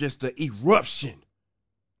eruption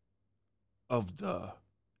of the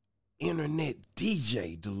internet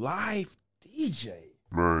DJ, the live DJ.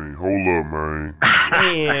 Man, hold up,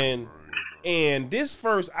 man. And this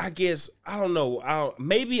first, I guess, I don't know,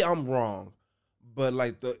 maybe I'm wrong, but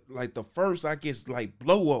like the first, I guess, like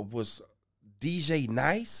blow up was DJ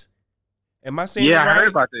Nice. Am I saying yeah, it right? I heard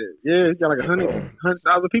about that. Yeah, he got like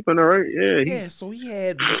 100,000 people in there, right? Yeah. So he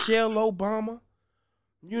had Michelle Obama,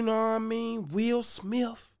 you know what I mean, Will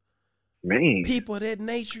Smith, man, people of that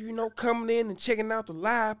nature, you know, coming in and checking out the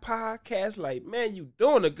live podcast. Like, man, you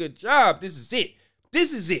doing a good job. This is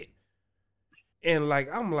it. And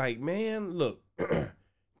like, I'm like, man, look,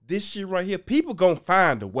 this shit right here, people gonna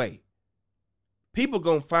find a way.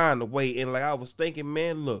 And like, I was thinking,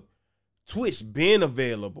 man, look, Twitch been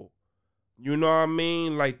available. You know what I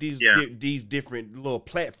mean? Like these different little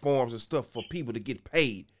platforms and stuff for people to get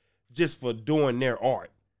paid just for doing their art.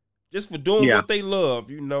 Just for doing what they love,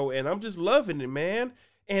 you know, and I'm just loving it, man.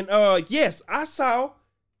 And yes, I saw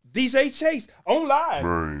DJ Chase on live.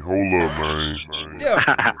 Man, hold up, man.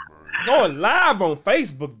 Yeah. Going live on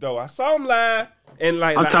Facebook though. I saw him live and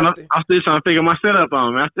like I'm still trying to figure my setup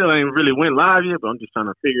on, man. I still ain't really went live yet, but I'm just trying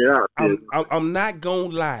to figure it out. I'm not going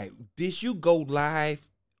live. Did you go live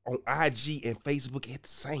on IG and Facebook at the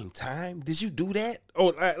same time? Did you do that?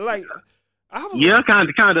 Or like I was kind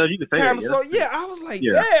of. You can say that. So I was like,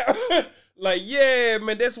 damn. Like, yeah,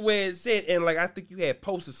 man, that's where it's at. And like I think you had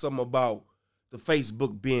posted something about the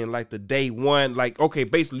Facebook being like the day one, like, okay,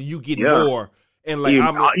 basically you get more. And like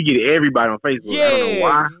you get everybody on Facebook. Yeah, I don't know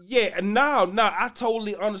why. Yeah, no, I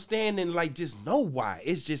totally understand and like just know why.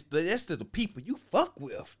 It's just that's the people you fuck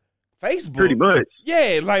with. Facebook, pretty much.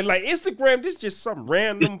 Yeah, like Instagram. This just some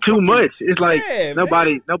random. It's too much. It's like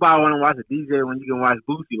nobody want to watch a DJ when you can watch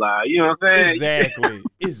Boosie live. You know what I'm saying?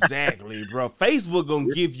 Exactly, bro. Facebook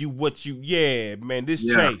gonna give you what you. Yeah, man. This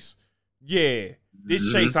Chase. Yeah,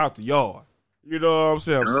 this Chase out the yard. You know what I'm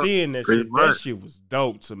saying? I'm seeing that shit. Much. That shit was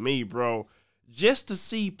dope to me, bro. Just to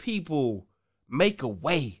see people make a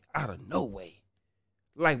way out of no way.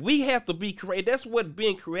 Like, we have to be creative. That's what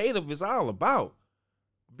being creative is all about.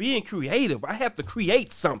 Being creative. I have to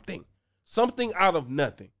create something. Something out of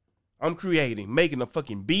nothing. I'm creating. Making a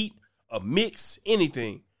fucking beat, a mix,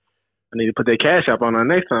 anything. I need to put that cash up on our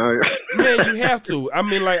next time. Man, you have to. I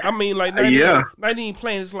mean, not even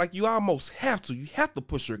playing. It's like you almost have to. You have to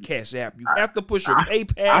push your Cash App. You have to push your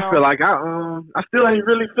PayPal. I feel like I still ain't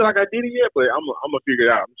really feel like I did it yet, but I'm gonna figure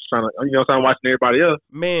it out. I'm just trying to, you know, I'm watching everybody else.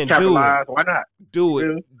 Man, capitalize. Why not?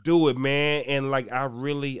 Do it, man. And like, I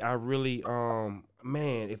really,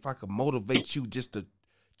 man, if I could motivate you just to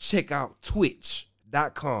check out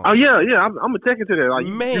Twitch.com. Oh yeah, I'm gonna check into that. Like,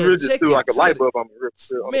 man, you really just threw like a light bulb on me.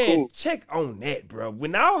 Man, check on that, bro.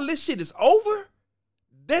 When all this shit is over,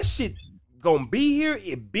 that shit gonna be here.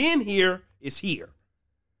 It been here. It's here.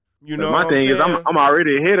 You know, my thing is, I'm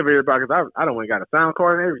already ahead of everybody because I don't got a sound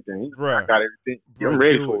card and everything. Bruh, I got everything. I'm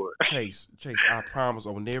ready for it. Chase, I promise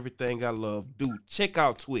on everything I love. Dude, check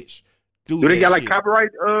out Twitch. Do they got like shit. copyright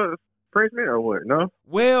infringement or what? No.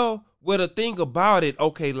 Well, the thing about it,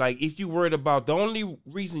 okay, like if you worried about, the only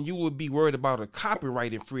reason you would be worried about a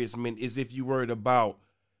copyright infringement is if you worried about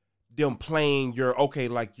them playing your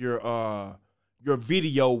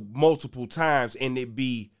video multiple times and it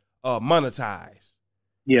be monetized.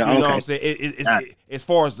 Yeah, you know what I'm saying? It's as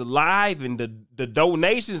far as the live and the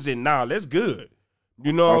donations and that's good.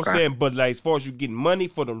 You know what I'm saying? But like as far as you getting money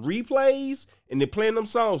for them replays and they playing them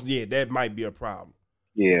songs, yeah, that might be a problem.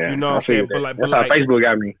 Yeah, you know what I'm saying? That's how Facebook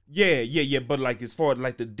got me. Yeah. But like as far as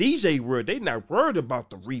like the DJ world, they not worried about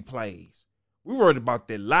the replays. We worried about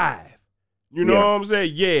that live. You know what I'm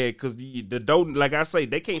saying? Yeah, because like I say,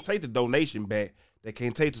 they can't take the donation back. They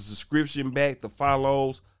can't take the subscription back, the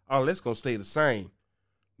follows. All that's gonna stay the same.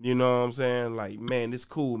 You know what I'm saying? Like, man, it's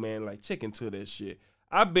cool, man. Like, check into that shit.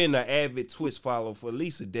 I've been an avid Twitch follower for at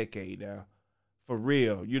least a decade now. For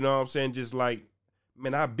real. You know what I'm saying? Just like,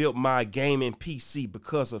 man, I built my gaming PC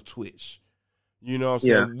because of Twitch. You know what I'm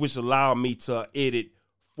saying? Which allowed me to edit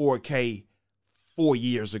 4K 4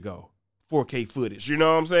 years ago. 4K footage. You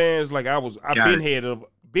know what I'm saying? It's like I've been ahead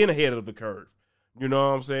of the curve. You know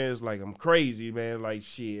what I'm saying? It's like I'm crazy, man. Like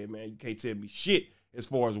shit, man. You can't tell me shit as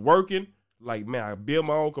far as working. Like, man, I build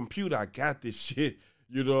my own computer. I got this shit.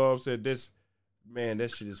 You know what I'm saying?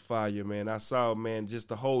 That shit is fire, man. I saw, man, just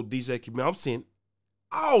the whole DJ community. I'm seeing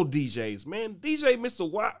all DJs, man. DJ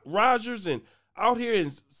Mr. Rogers and out here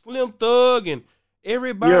and Slim Thug and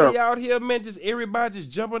everybody out here, man. Just everybody just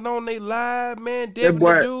jumping on they live, man.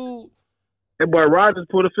 Definitely, dude. That boy Rogers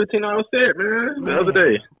pulled a 15-hour set, man, the other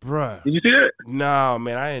day. Bruh. Did you see that? No,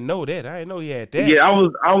 man, I didn't know that. I didn't know he had that. Yeah,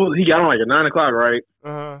 he got on like at 9 o'clock, right?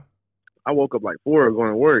 Uh-huh. I woke up like 4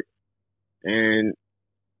 going to work. And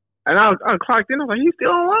I clocked in. I was like, he's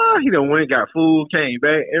still alive. He done went, got food, came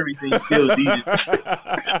back, everything still DJ.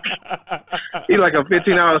 He like a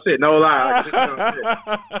 15-hour set, no lie. So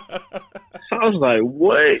I was like,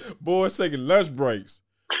 what? Boys taking lunch breaks.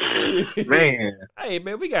 Man. Hey,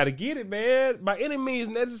 man, we got to get it, man. By any means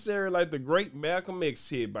necessary, like the great Malcolm X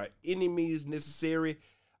said, by any means necessary,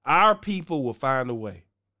 our people will find a way.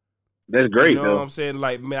 That's great, you know though. what I'm saying?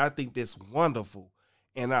 Like, man, I think that's wonderful.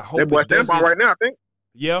 And I hope that boy stand by right now, I think.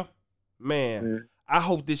 Yeah. Man, I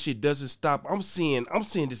hope this shit doesn't stop. I'm seeing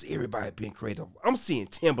this everybody being creative. I'm seeing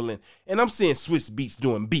Timbaland and I'm seeing Swiss Beats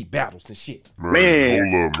doing beat battles and shit.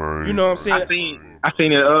 Man. Hold up, man. You know what I'm saying? I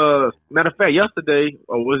seen it, matter of fact, yesterday,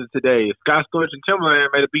 or was it today, Scott Storch and Timbaland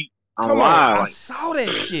made a beat on live. I saw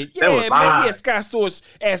that shit. That was man. live. Yeah, Scott Storch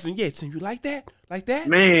asking, Tim, you like that? Like that?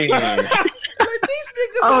 Man. Like these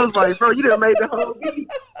niggas. I was like, bro, you done made the whole beat.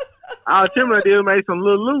 Timbaland did make some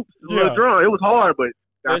little loops, little drum. It was hard, but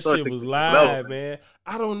that shit was live, man.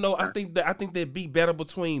 I don't know. I think that beat battle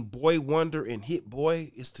between Boy Wonder and Hit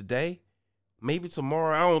Boy is today. Maybe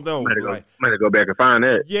tomorrow. I don't know. Might go back and find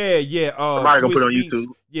that. Yeah. Somebody gonna put it on YouTube.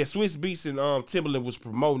 Yeah, Swiss Beats and Timbaland was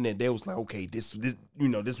promoting that. They was like, okay, this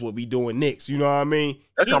what we doing next. You know what I mean?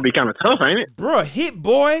 That's gonna be kind of tough, ain't it? Bruh, Hit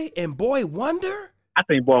Boy and Boy Wonder. I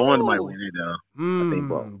think Boy Wonder might win it though. I think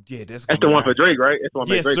Boy. Yeah, that's the one for Drake, right? That's the one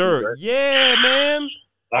yes, Drake, sir. Right? Yeah, man.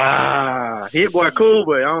 Hit Boy cool,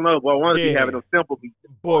 but I don't know. Boy Wonder be having them simple beats.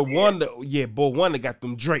 Boy Wonder got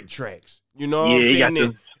them Drake tracks. You know what I'm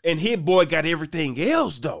saying? And Hit Boy got everything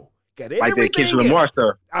else though. Got everything. Like that Kendrick Lamar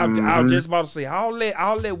stuff. I was just about to say all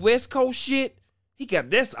that West Coast shit.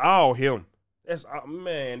 That's all him. That's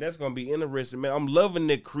gonna be interesting, man. I'm loving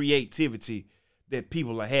the creativity that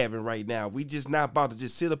people are having right now. We just not about to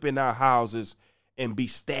just sit up in our houses and be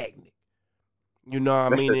stagnant. You know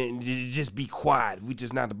what I mean? And just be quiet. We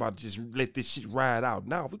just not about to just let this shit ride out.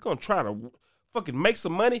 Now we're gonna try to fucking make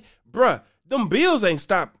some money, bruh. Them bills ain't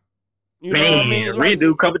stopped. You know what I mean? Like,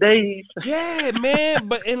 redo a couple days. Yeah, man.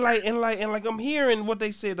 But and like I'm hearing what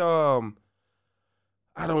they said. I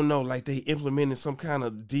don't know. Like they implemented some kind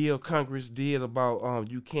of deal. Congress did about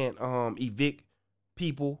you can't evict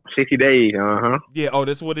people. 60 days. Yeah. Oh,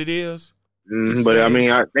 that's what it is. But days. I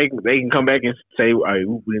mean, they can come back and say,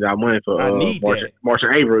 "We need our money for I need March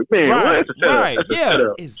and April." Man, right. That's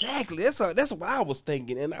a exactly. That's what I was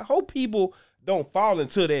thinking, and I hope people don't fall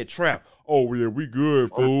into that trap. Oh yeah, we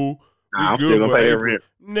good, fool. I'm still gonna pay that rent.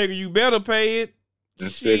 Nigga, you better pay it.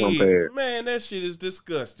 Still gonna pay it. Man, that shit is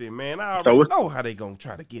disgusting, man. I already know how they gonna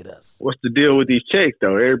try to get us. What's the deal with these checks,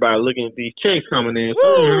 though? Everybody looking at these checks coming in.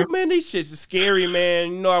 Woo, man, these shits is scary,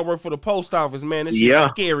 man. You know I work for the post office, man. This shit is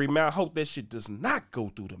scary, man. I hope that shit does not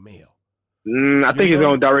go through the mail. I think it's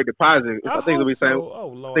on direct deposit. I think it'll be same. Oh,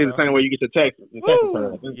 Lord, I think the same way you get your tax.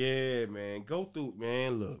 Yeah, man. Go through,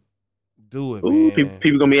 man. Look. Do it, man.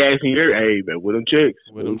 People gonna be asking you, hey, man, with them checks.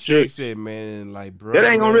 With them checks, man, like, bro. That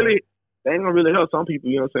ain't gonna really help some people,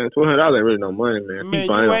 you know what I'm saying? $200 ain't really no money, man. Man,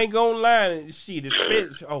 you ain't gonna lie. Shit,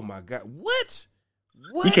 it's oh my God. What?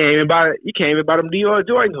 You can't even buy them Dior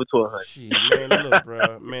Jordans for $200. Shit, man, look,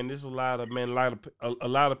 bro. Man, there's a lot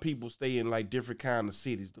of people stay in like different kind of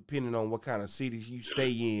cities. Depending on what kind of cities you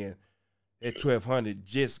stay in, at $1,200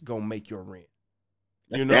 just gonna make your rent.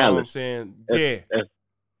 You know what I'm saying?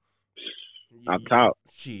 I'm top.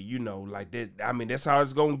 Shit, you know, like that. I mean, that's how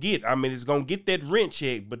it's gonna get. I mean, it's gonna get that rent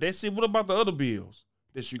check, but that's it. What about the other bills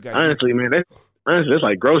that you got? Honestly, man, that's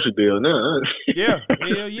like grocery bills now. Yeah,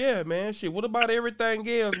 hell yeah, man. Shit, what about everything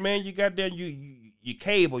else, man? You got that you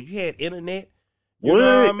cable, you had internet. You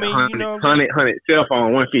know what I mean? 100, you know what I'm saying? 100 cell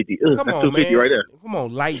phone, 150. Come that's on, 250 man. right there. Come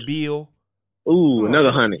on, light bill. Ooh,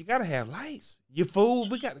 another 100. You gotta have lights. Your food,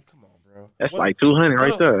 we gotta come on, bro. That's like 200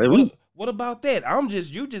 right there. What about that?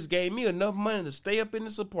 You just gave me enough money to stay up in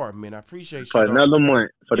this apartment. I appreciate you. For another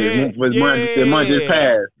month. For the month just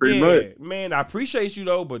passed, pretty much. Man, I appreciate you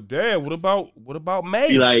though, but damn, what about May?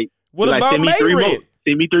 Be like, What about Mayrit?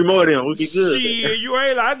 Send me 3 more of them. We'll be good. Shit, you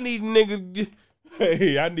ain't. I need nigga.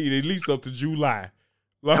 Hey, I need at least up to July.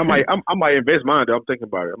 Like, I might invest mine though. I'm thinking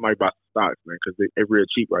about it. I might buy some stocks, man, because they're real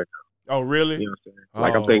cheap right now. Oh, really? You know what I'm saying?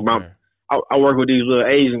 Like I'm thinking, I work with these little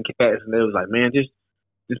Asian cats, and they was like, man, just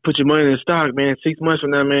put your money in the stock, man. 6 months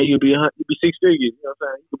from now, man, you'll be 6 figures. You know what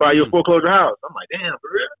I'm saying? You can buy your foreclosure house. I'm like, damn, for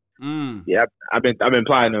real? Yeah, I've been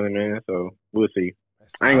plotting on it, man. So we'll see.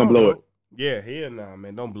 I ain't gonna blow it. Yeah, hell nah,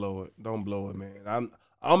 man. Don't blow it. Don't blow it, man.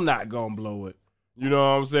 I'm not gonna blow it. You know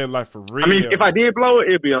what I'm saying? Like, for real. I mean, if I did blow it,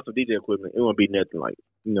 it'd be on some DJ equipment. It wouldn't be nothing like,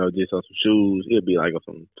 just on some shoes. It'd be like on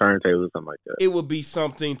some turntables or something like that. It would be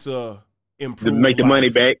something to improve. To make the money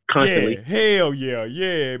back constantly. Yeah, hell yeah.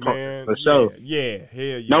 Yeah, man. For sure. Yeah,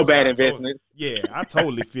 hell yeah. No bad investment. I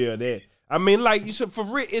totally feel that. I mean, like, you should, for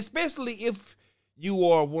real, especially if you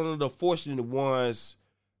are one of the fortunate ones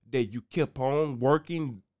that you kept on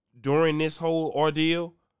working during this whole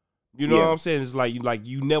ordeal. You know what I'm saying? It's like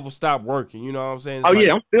you never stop working. You know what I'm saying?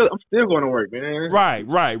 It's I'm still going to work, man. Right.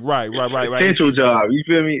 Essential job. You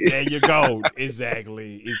feel me? There you go.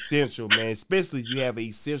 Exactly. Essential, man. Especially if you have an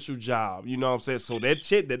essential job. You know what I'm saying? So that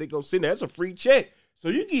check that they go send, that's a free check. So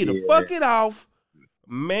you can either fuck it off,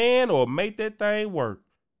 man, or make that thing work.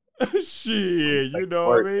 Shit, you know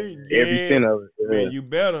what I mean? Every cent of it. Man,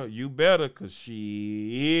 you better, cause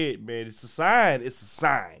shit, man, it's a sign. It's a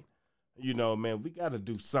sign. You know, man, we got to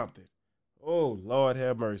do something. Oh, Lord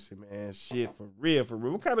have mercy, man. Shit, for real.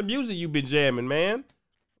 What kind of music you been jamming, man?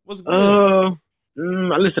 What's good? I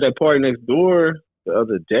listened to that Party Next Door the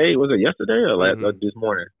other day. Was it yesterday or this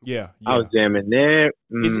morning? Yeah. I was jamming that.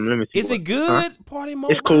 Is it good? Huh? Party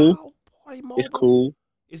Mobile? It's cool. Party Mobile? It's cool.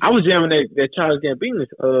 I was jamming that Charles Gambino.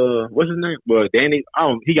 What's his name? Well, Danny.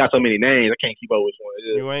 He got so many names. I can't keep up which one it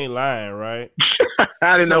is. You ain't lying, right?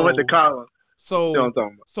 I didn't know what to call him. So, you know what I'm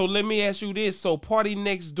talking about. So let me ask you this. So Party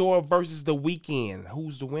Next Door versus The Weeknd.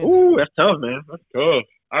 Who's the winner? Ooh, that's tough, man. That's tough.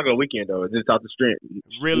 I go Weeknd though. Just off the strength.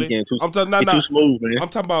 Really? I'm talking too smooth, man. I'm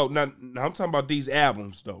talking about these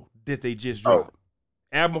albums though that they just dropped.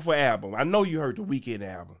 Album for album. I know you heard the Weeknd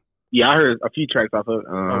album. Yeah, I heard a few tracks off of it.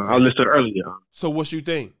 I listened to it earlier. So what you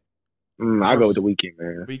think? I go with The Weeknd,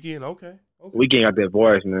 man. Weeknd, okay. Weeknd got that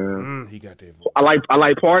voice, man. He got that voice. I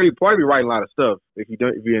like Party. Party be writing a lot of stuff. If you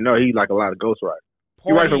didn't know, he like a lot of ghostwriting.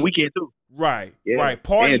 He writes for Weeknd too. Right. Yeah. Right.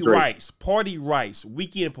 Party writes.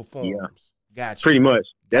 Weeknd performs. Yeah. Gotcha. Pretty much.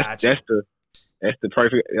 That's the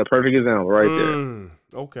perfect example right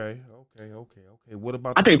there. Okay. What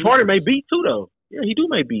about? I think Party make beats too, though. Yeah, he do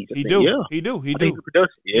make beats. He do.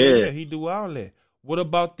 Production. Yeah, he do all that. What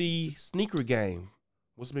about the sneaker game?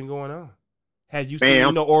 What's been going on? Have you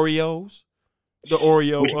seen the Oreos? The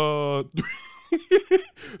Oreo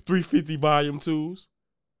 350 volume 2s?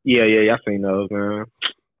 Yeah, I seen those, man.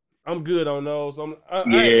 I'm good on those. I'm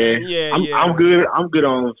good. I'm good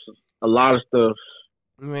on a lot of stuff.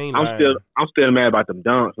 I'm still mad about them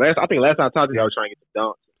dunks. I think last time I talked to you, I was trying to get the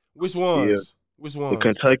dunks. Which ones? Yeah. Which ones? The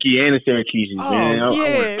Kentucky and the Syracuse, man.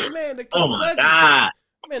 Man. The Kentucky. Oh my God.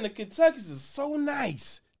 Man, the Kentucky's is so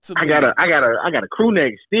nice. I got a crew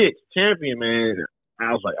neck Stitch champion, man.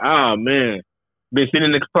 I was like, oh man, been sitting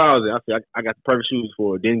in the closet. I said, I got the perfect shoes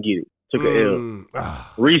for it. Didn't get it. Took an L.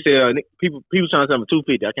 Resale. People trying to sell me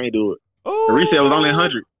 $250. I can't do it. The resale was only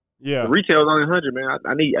 $100. Yeah. The retail was only $100, man.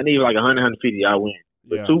 I need like $100, $150. I win.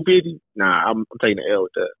 But $250, nah. I'm taking the L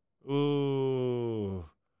with that. Ooh,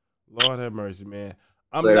 Lord have mercy, man.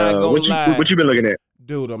 I'm not gonna lie. What you been looking at,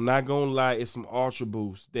 dude? I'm not gonna lie. It's some Ultra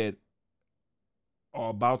Boosts that are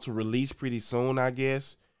about to release pretty soon, I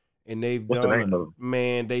guess. And they've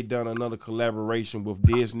done another collaboration with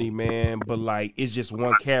Disney, man. But like, it's just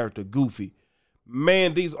one character, Goofy.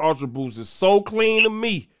 Man, these Ultra Boosts is so clean to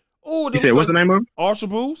me. Oh, you said what's the name of them? Ultra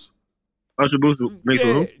Boosts. Ultra Boosts mixed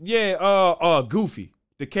with who? Yeah. Goofy,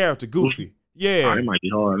 the character Goofy. Yeah, it might be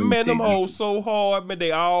hard. Man, them hoes so hard. Man,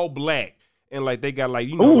 they all black and like they got like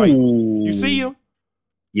like you see them.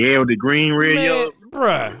 Yeah, with the green, red, yellow.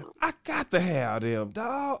 Bruh, I got to have them,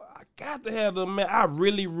 dog. I got to have them, man. I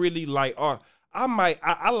really, really like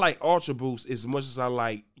I like Ultra Boost as much as I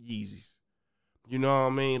like Yeezys. You know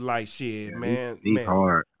what I mean? Like shit, man. These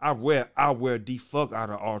hard. I wear the fuck out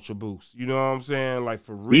of Ultra Boost. You know what I'm saying? Like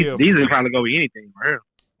for real. These are probably gonna be anything, man.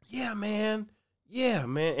 Yeah, man. Yeah,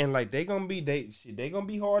 man. And like they gonna be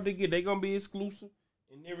hard to get. They gonna be exclusive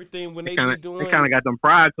and everything when they be doing. They kind of got them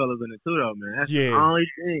Pride colors in it too, though, man. That's the only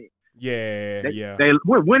thing. Yeah.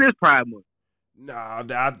 When is Pride Month? Nah,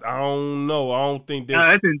 I don't know. I don't think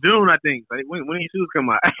that's in June. I think. Like, when these shoes come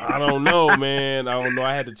out? I don't know, man. I don't know.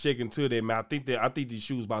 I had to check into that, man. I think these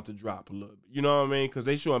shoes about to drop a little bit. You know what I mean? Because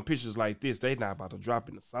they showing pictures like this. They not about to drop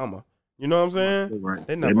in the summer. You know what I'm saying? Right.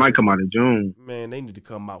 They might come out in June. Man, they need to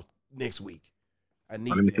come out next week. I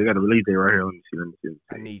need Let me them. see. I got a release date right here. Let me see.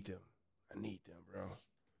 I need them, bro.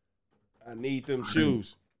 I need them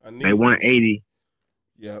shoes. They 180.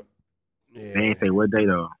 Yep. Yeah. They ain't say what day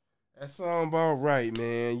though. That sound about right,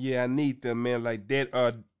 man. Yeah, I need them, man. Like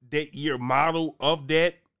that year model of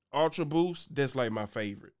that Ultra Boost, that's like my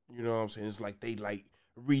favorite. You know what I'm saying? It's like they like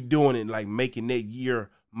redoing it, like making that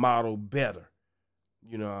year model better.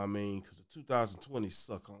 You know what I mean? Because the 2020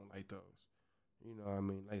 suck on like those. You know what I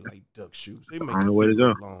mean? Like duck shoes. They make the way to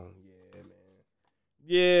go. Long. Yeah, man.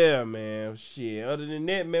 Yeah, man. Shit. Other than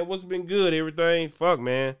that, man, what's been good? Everything? Fuck,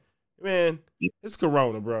 man. Man, it's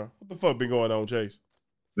Corona, bro. What the fuck been going on, Chase?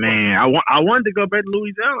 Man, I wanted to go back to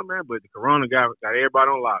Louisiana, man, but the Corona got everybody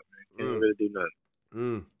on lock, man. Can't really do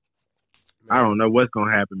nothing. I don't know what's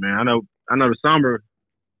gonna happen, man. I know the summer.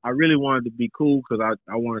 I really wanted to be cool because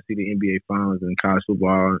I want to see the NBA finals and college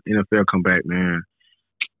football, NFL come back, man.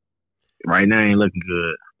 Right now, ain't looking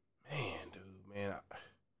good. Man,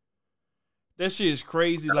 that shit is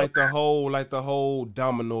crazy. Like the whole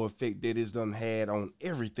domino effect that it's done had on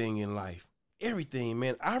everything in life. Everything,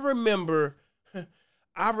 man. I remember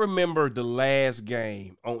the last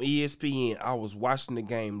game on ESPN. I was watching the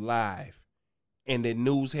game live, and the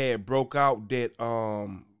news had broke out that I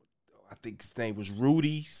think his name was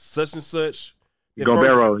Rudy such and such.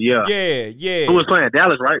 Gobert, yeah. Who was playing?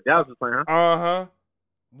 Dallas, right? Dallas was playing, huh?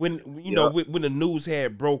 When when the news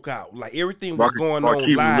had broke out, like everything was going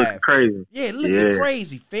on live. Looking crazy. Yeah, looking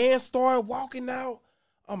crazy. Fans started walking out.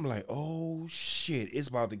 I'm like, oh shit, it's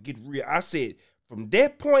about to get real. I said from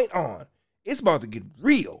that point on, it's about to get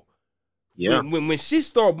real. Yeah. When shit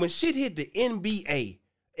hit the NBA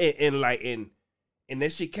and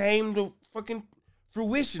that shit came to fucking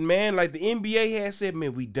fruition, man. Like the NBA had said,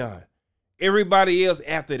 man, we done. Everybody else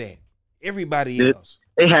after that. Everybody else.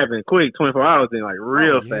 It happened quick, 24 hours in, like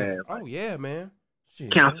real fast. Oh yeah, man.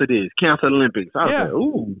 Shit, cancel this, cancel the Olympics. I was like,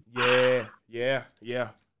 ooh. Yeah.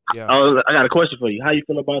 Oh, I got a question for you. How you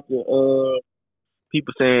feel about the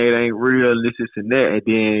people saying it ain't real, this and that, and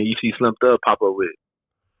then you see Slim Thug pop up with it?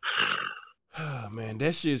 Man,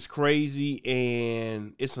 that shit's crazy,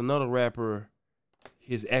 and it's another rapper.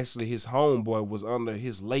 His homeboy was under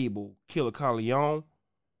his label, Killer Kantreon.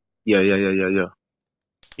 Yeah.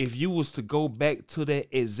 If you was to go back to that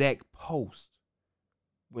exact post,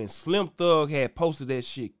 when Slim Thug had posted that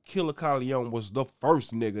shit, Killer Kantreon was the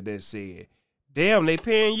first nigga that said, damn, they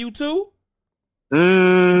paying you too?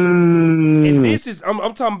 And this is,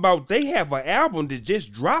 I'm talking about, they have an album that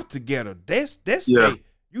just dropped together. That's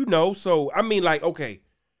so, I mean, like, okay,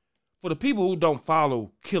 for the people who don't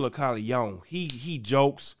follow Killer Kantreon, he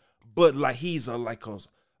jokes, but like he's a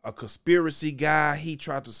conspiracy guy. He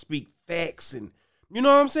tried to speak facts and, you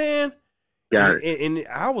know what I'm saying? Yeah. And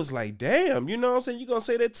I was like, damn, you know what I'm saying? You gonna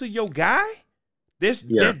say that to your guy? That's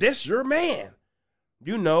your man.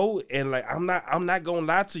 You know, and like I'm not gonna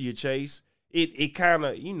lie to you, Chase. It kind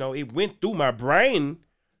of, you know, it went through my brain,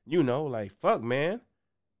 you know, like fuck, man.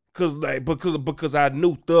 Because I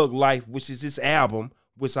knew Thug Life, which is this album,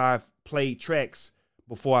 which I've played tracks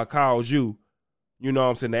before I called you. You know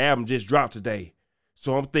what I'm saying? The album just dropped today.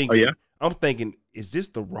 So I'm thinking, is this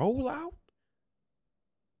the rollout?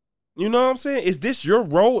 You know what I'm saying? Is this your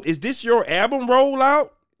album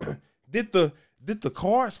rollout? Did the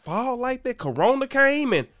cars fall like that? Corona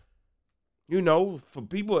came and, you know, for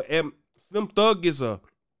people, Slim Thug is a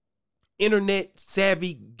internet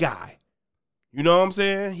savvy guy. You know what I'm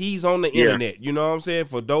saying? He's on the internet. You know what I'm saying?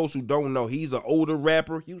 For those who don't know, he's an older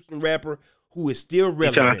rapper, Houston rapper, who is still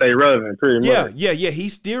relevant. He's trying to stay relevant, pretty much. Yeah.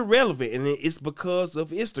 He's still relevant, and it's because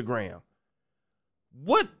of Instagram.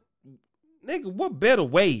 What better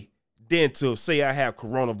way than to say I have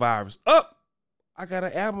coronavirus? I got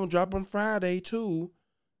an album dropping Friday too.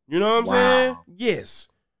 You know what I'm saying? Yes.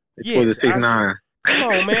 It's for the 6ix9ine. Come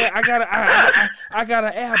on, man. I got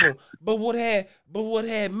an album. But what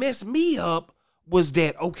had messed me up was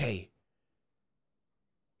that, okay,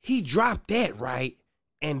 he dropped that, right?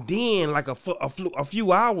 And then like a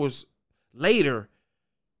few hours later,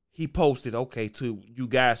 he posted, okay, to you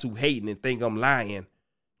guys who hating and think I'm lying,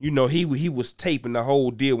 you know, he was taping the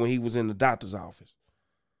whole deal when he was in the doctor's office.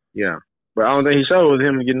 Yeah. But I don't think he showed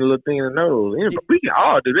him getting a little thing in the nose. Yeah. We can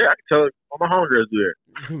all do that. I can tell all my homegirls do that.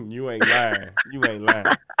 You ain't lying.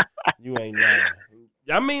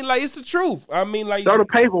 I mean, like, it's the truth. I mean, like, show the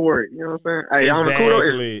paperwork. You know what I'm saying? Hey, on the cool,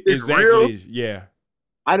 it's real. Yeah.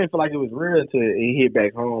 I didn't feel like it was real until it hit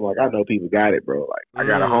back home. Like, I know people got it, bro. Like, I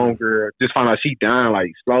got a homegirl. Just found out she dying,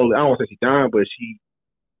 like, slowly. I don't want to say she dying, but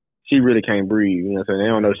she really can't breathe. You know what I'm saying? They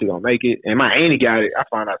don't know she gonna make it. And my auntie got it. I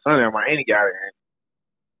found out Sunday my auntie got it.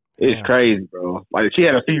 It's crazy, bro. Like, she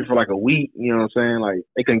had a fever for like a week. You know what I'm saying? Like,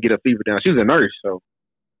 they couldn't get a fever down. She was a nurse, so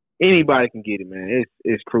anybody can get it, man.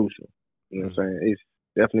 It's crucial. You know what I'm saying? It's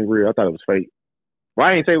definitely real. I thought it was fake. Well,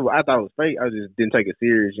 I didn't say I thought it was fake. I just didn't take it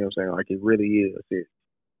serious. You know what I'm saying? Like, it really is serious.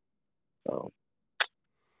 So,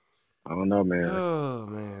 I don't know, man. Oh,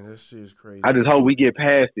 man, that shit is crazy. I just hope we get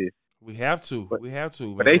past this. We have to. But Man.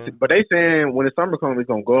 they saying when the summer comes, it's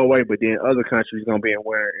gonna go away. But then other countries gonna be in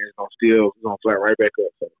winter, and it's gonna flat right back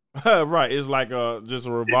up. So. Right, it's like just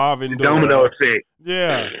a revolving door. Domino effect.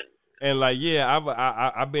 Yeah, and like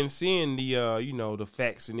I've been seeing the the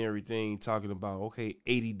facts and everything talking about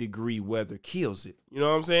 80-degree weather kills it. You know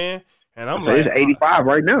what I'm saying? And I'm like, it's 85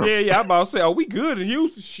 right now. Yeah. I'm about to say, we good in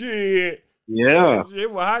Houston? Shit. Yeah.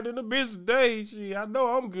 Shit, we're hot in the bitch today. Shit, I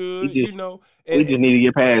know I'm good. We just need to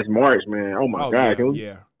get past March, man. Oh my God.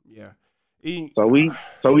 Yeah. So we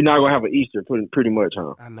not gonna have an Easter pretty much,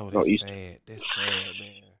 huh? I know that's sad. That's sad,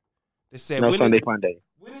 man. That's sad. No Sunday fun day.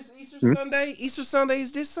 When is Easter Sunday? Easter Sunday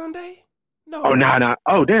is this Sunday? No. Oh no.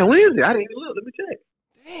 Oh damn, when is it? I didn't even look. Let me check.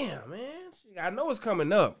 Damn, man. I know it's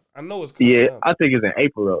coming up. Yeah, I think it's in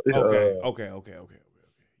April. It's, okay.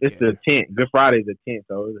 It's the 10th. Good Friday's the 10th,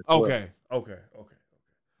 so it's the 12th. Okay.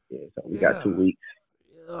 Yeah, so we got 2 weeks.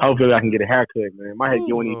 Hopefully I can get a haircut, man. Might have to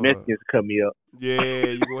get one of these Mexicans to cut me up. Yeah,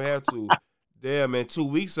 you're gonna have to. Damn, man, 2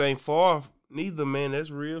 weeks ain't far neither, man.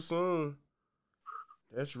 That's real soon.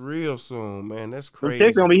 Man. That's crazy. The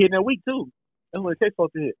checks gonna be hitting that week too. That's when the checks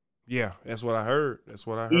supposed to hit. Yeah, that's what I heard. Man.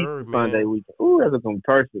 Sunday weekend. Ooh, that's gonna be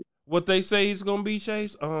perfect. What they say it's gonna be,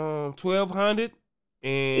 Chase? $1,200,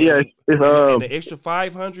 and yeah, it's and the extra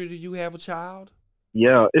 $500 if you have a child.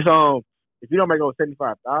 Yeah, it's if you don't make over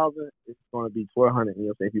 75,000, it's gonna be 1,200. You know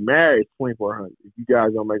what I'm saying? If you marry, it's 2,400. If you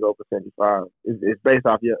guys don't make over 75, it's based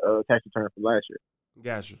off your tax return from last year.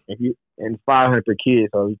 Gotcha. And 500 per kid.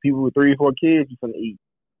 So if people with 3 or 4 kids, you finna eat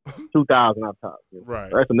 2,000 on top. You know? Right.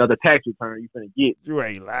 So that's another tax return you finna get. You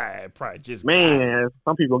ain't lying. Probably just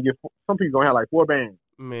some people gonna have like 4 bands.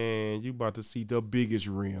 Man, you about to see the biggest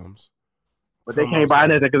rims. But they can't buy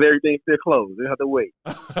nothing because everything's still closed. They have to wait.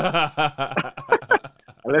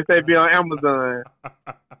 Unless they be on Amazon.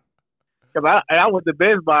 Because I went to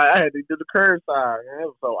Best Buy. I had to do the curbside. Man, it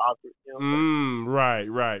was so awkward. You know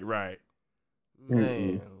Right.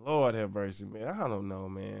 Man, Lord have mercy, man. I don't know,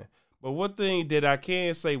 man. But one thing that I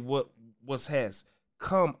can say what has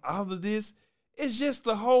come out of this is just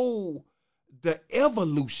the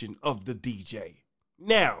evolution of the DJ.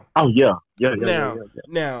 Now. Oh, yeah.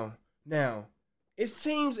 Now, it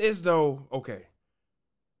seems as though,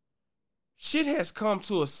 shit has come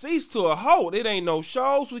to a cease to a halt. It ain't no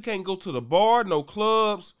shows. We can't go to the bar, no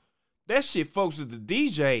clubs. That shit focuses the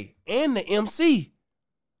DJ and the MC.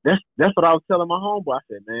 That's what I was telling my homeboy. I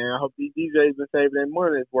said, man, I hope these DJs been saving their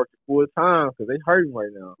money. It's working full time because they hurting right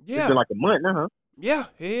now. Yeah. It's been like a month now, huh? Yeah,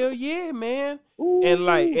 hell yeah, man. Ooh. And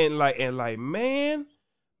like,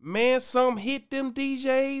 man, some hit them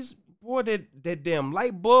DJs. Boy, that damn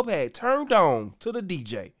light bulb had turned on to the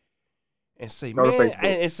DJ. And say,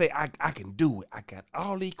 I can do it. I got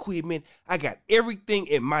all the equipment. I got everything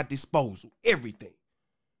at my disposal. Everything.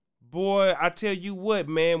 Boy, I tell you what,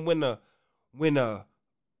 man, when a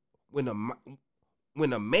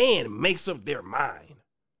man makes up their mind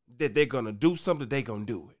that they're gonna do something, they gonna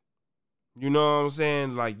do it. You know what I'm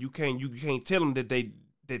saying? Like you can't tell them that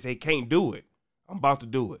they can't do it. I'm about to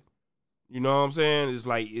do it. You know what I'm saying? It's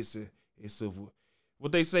like it's a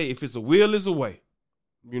what they say, if it's a will, it's a way.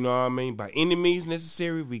 You know what I mean? By any means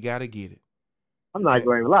necessary, we gotta get it. I'm not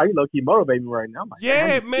going to lie. You low-key motivate me right now. I'm like,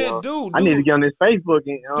 dude. I need to get on this Facebook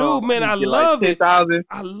and dude, man, I love it. 10,000.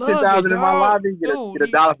 I love 10,000 it, in my lobby. Get a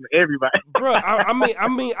dollar from everybody, bro. I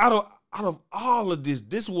mean, out of all of this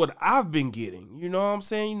is what I've been getting. You know what I'm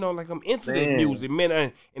saying? You know, like I'm into that music,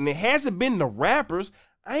 man. And it hasn't been the rappers.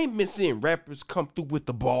 I ain't been seeing rappers come through with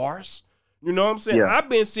the bars. You know what I'm saying? Yeah. I've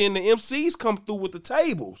been seeing the MCs come through with the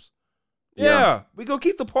tables. Yeah. We gonna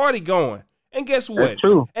keep the party going. And guess what? That's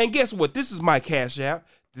true. And guess what? This is my Cash App.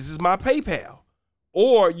 This is my PayPal.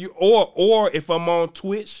 Or if I'm on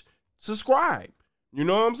Twitch, subscribe. You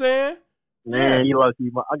know what I'm saying? Man, you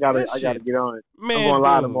lucky. I gotta get on it. Man, I'm going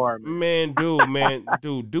live tomorrow, man.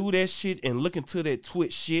 Dude, do that shit and look into that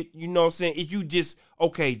Twitch shit. You know what I'm saying? If you just I'm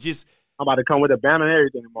about to come with a banner and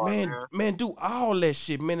everything tomorrow. Man, do all that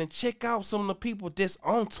shit, man, and check out some of the people that's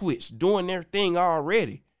on Twitch doing their thing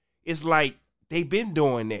already. It's like they've been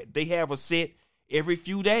doing that. They have a set every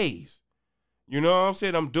few days. You know what I'm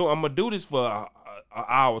saying? I'm gonna do this for an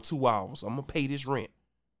hour, 2 hours. I'm gonna pay this rent.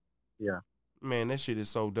 Yeah. Man, that shit is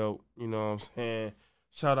so dope. You know what I'm saying?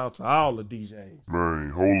 Shout out to all the DJs.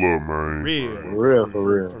 Man, hold up, man. For real.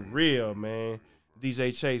 For real, man.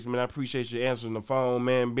 DJ Chase, man, I appreciate you answering the phone,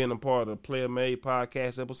 man, being a part of the Player Made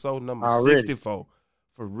Podcast episode number 64.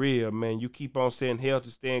 For real, man. You keep on staying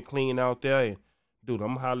healthy, staying clean out there. And, dude, I'm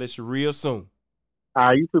going to holler at you real soon. All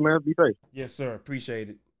right, you too, man. Be safe. Yes, sir. Appreciate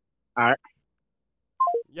it. All right.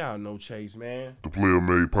 Y'all know Chase, man. The Player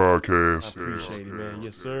Made Podcast. I appreciate it, man.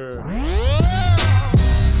 Yes, sir.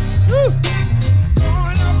 Woo!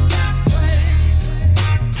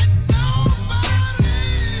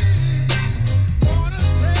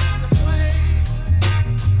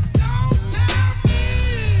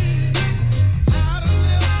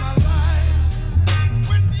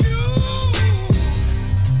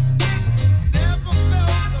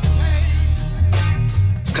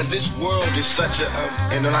 This world is such a,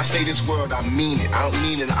 and when I say this world, I mean it. I don't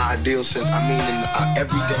mean in an ideal sense. I mean in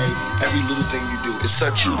every day, every little thing you do. It's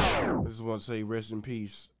such a. I just want to say rest in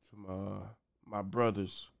peace to my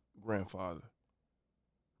brother's grandfather.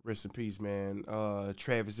 Rest in peace, man.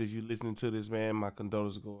 Travis, if you're listening to this, man, my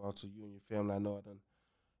condolences go out to you and your family. I know I done,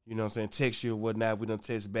 you know what I'm saying, text you or whatnot. We done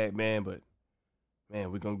text back, man, but,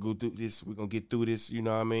 man, we're going to go through this. We're going to get through this, you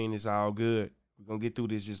know what I mean? It's all good. We're going to get through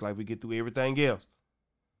this just like we get through everything else.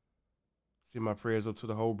 Send my prayers up to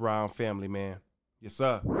the whole Brown family, man. Yes,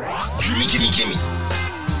 sir. Gimme.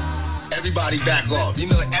 Everybody back off. You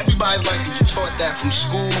know, everybody's like you taught that from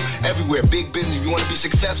school, everywhere. Big business. If you want to be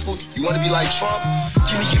successful, you want to be like Trump.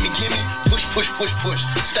 Gimme. Push.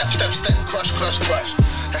 Step. Crush.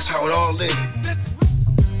 That's how it all is.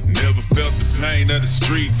 Never felt the pain of the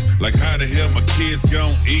streets. Like how the hell my kids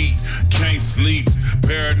gon' eat? Can't sleep.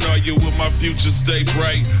 Paranoia with my future stay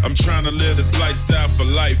bright. I'm trying to live this lifestyle for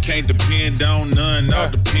life. Can't depend on none, all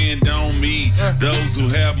depend on me. Those who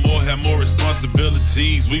have more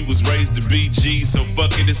responsibilities. We was raised to be G, so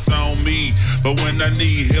fuck it, it's on me. But when I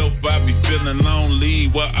need help, I be feeling lonely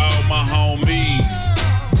with all my homies.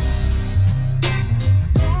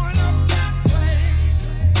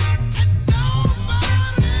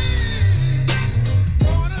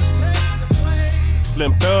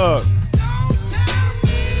 Slim Thug.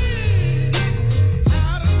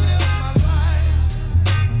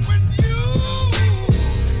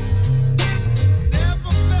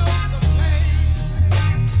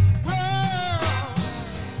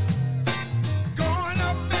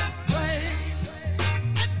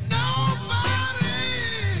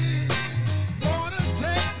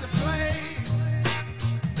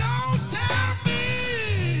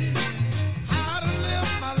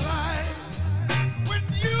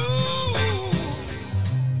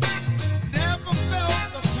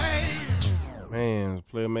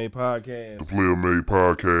 Player Made Podcast. The Player Made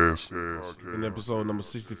Podcast. In episode number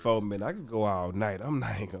 64, man, I could go all night. I'm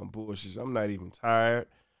not even gonna bullshit. I'm not even tired.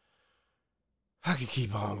 I could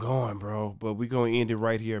keep on going, bro. But we're gonna end it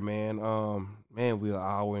right here, man. Man, we're an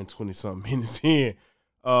hour and 20-something minutes in.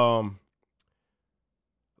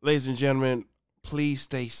 Ladies and gentlemen, please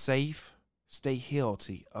stay safe, stay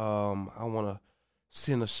healthy. I wanna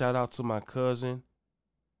send a shout out to my cousin,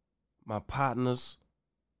 my partners.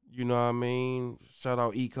 You know what I mean? Shout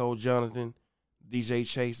out Eco, Jonathan, DJ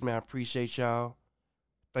Chase, man. I appreciate y'all.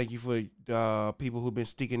 Thank you for people who've been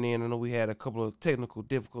sticking in. I know we had a couple of technical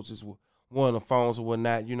difficulties with one of the phones or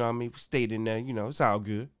whatnot. You know what I mean? We stayed in there. You know, it's all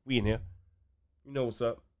good. We in here. You know what's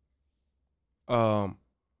up.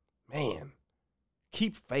 Man,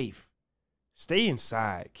 keep faith. Stay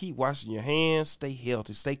inside. Keep washing your hands. Stay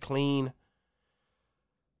healthy. Stay clean.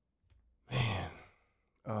 Man,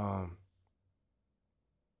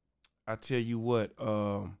 I tell you what,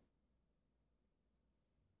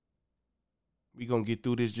 we gonna get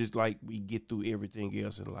through this just like we get through everything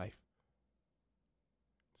else in life.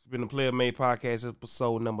 It's been the Player Made Podcast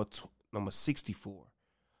episode number 64.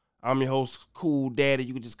 I'm your host, Cool Daddy.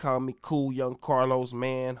 You can just call me Cool Young Carlos,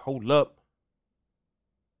 man. Hold up.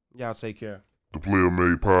 Y'all take care. The Player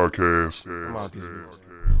Made Podcast. I'm out this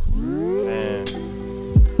man.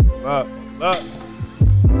 Up.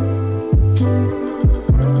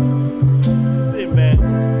 Man.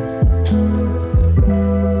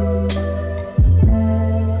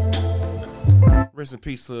 Rest in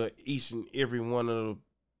peace to each and every one of the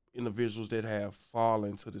individuals that have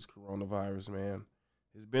fallen to this coronavirus, man.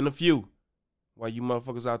 There's been a few. While you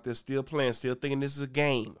motherfuckers out there still playing, still thinking this is a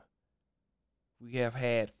game, we have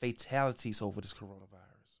had fatalities over this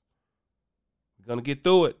coronavirus. We're gonna get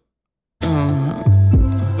through it.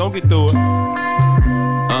 Don't get through it.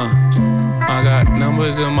 I got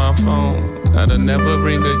numbers in my phone that'll never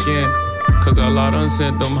ring again, cause a lot done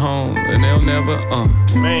sent them home and they'll never,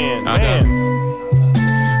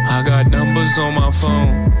 I got numbers on my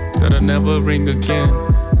phone that'll never ring again,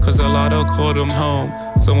 cause a lot will call them home.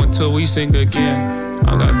 So until we sing again,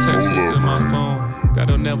 I got texts in my phone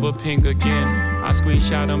that'll never ping again. I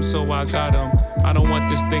screenshot them, so I got them. I don't want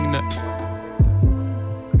this thing to.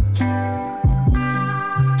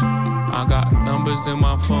 I got numbers in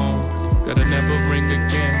my phone that'll never ring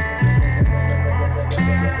again.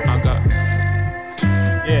 I got.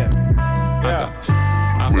 Yeah.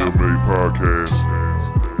 Well Made Podcast.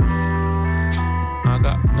 I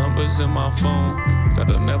got numbers in my phone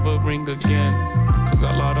that'll never ring again. Cause a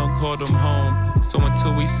lot don't call them home. So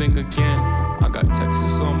until we sing again, I got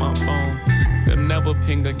texts on my phone. They'll never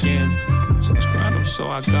ping again. Subscribe them, so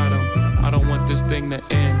I got them. I don't want this thing to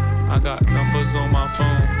end. I got numbers on my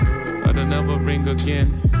phone that'll never ring again.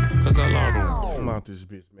 Cause a lot of. I'm out this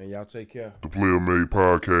bitch, man. Y'all take care. The Player Made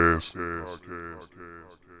Podcast.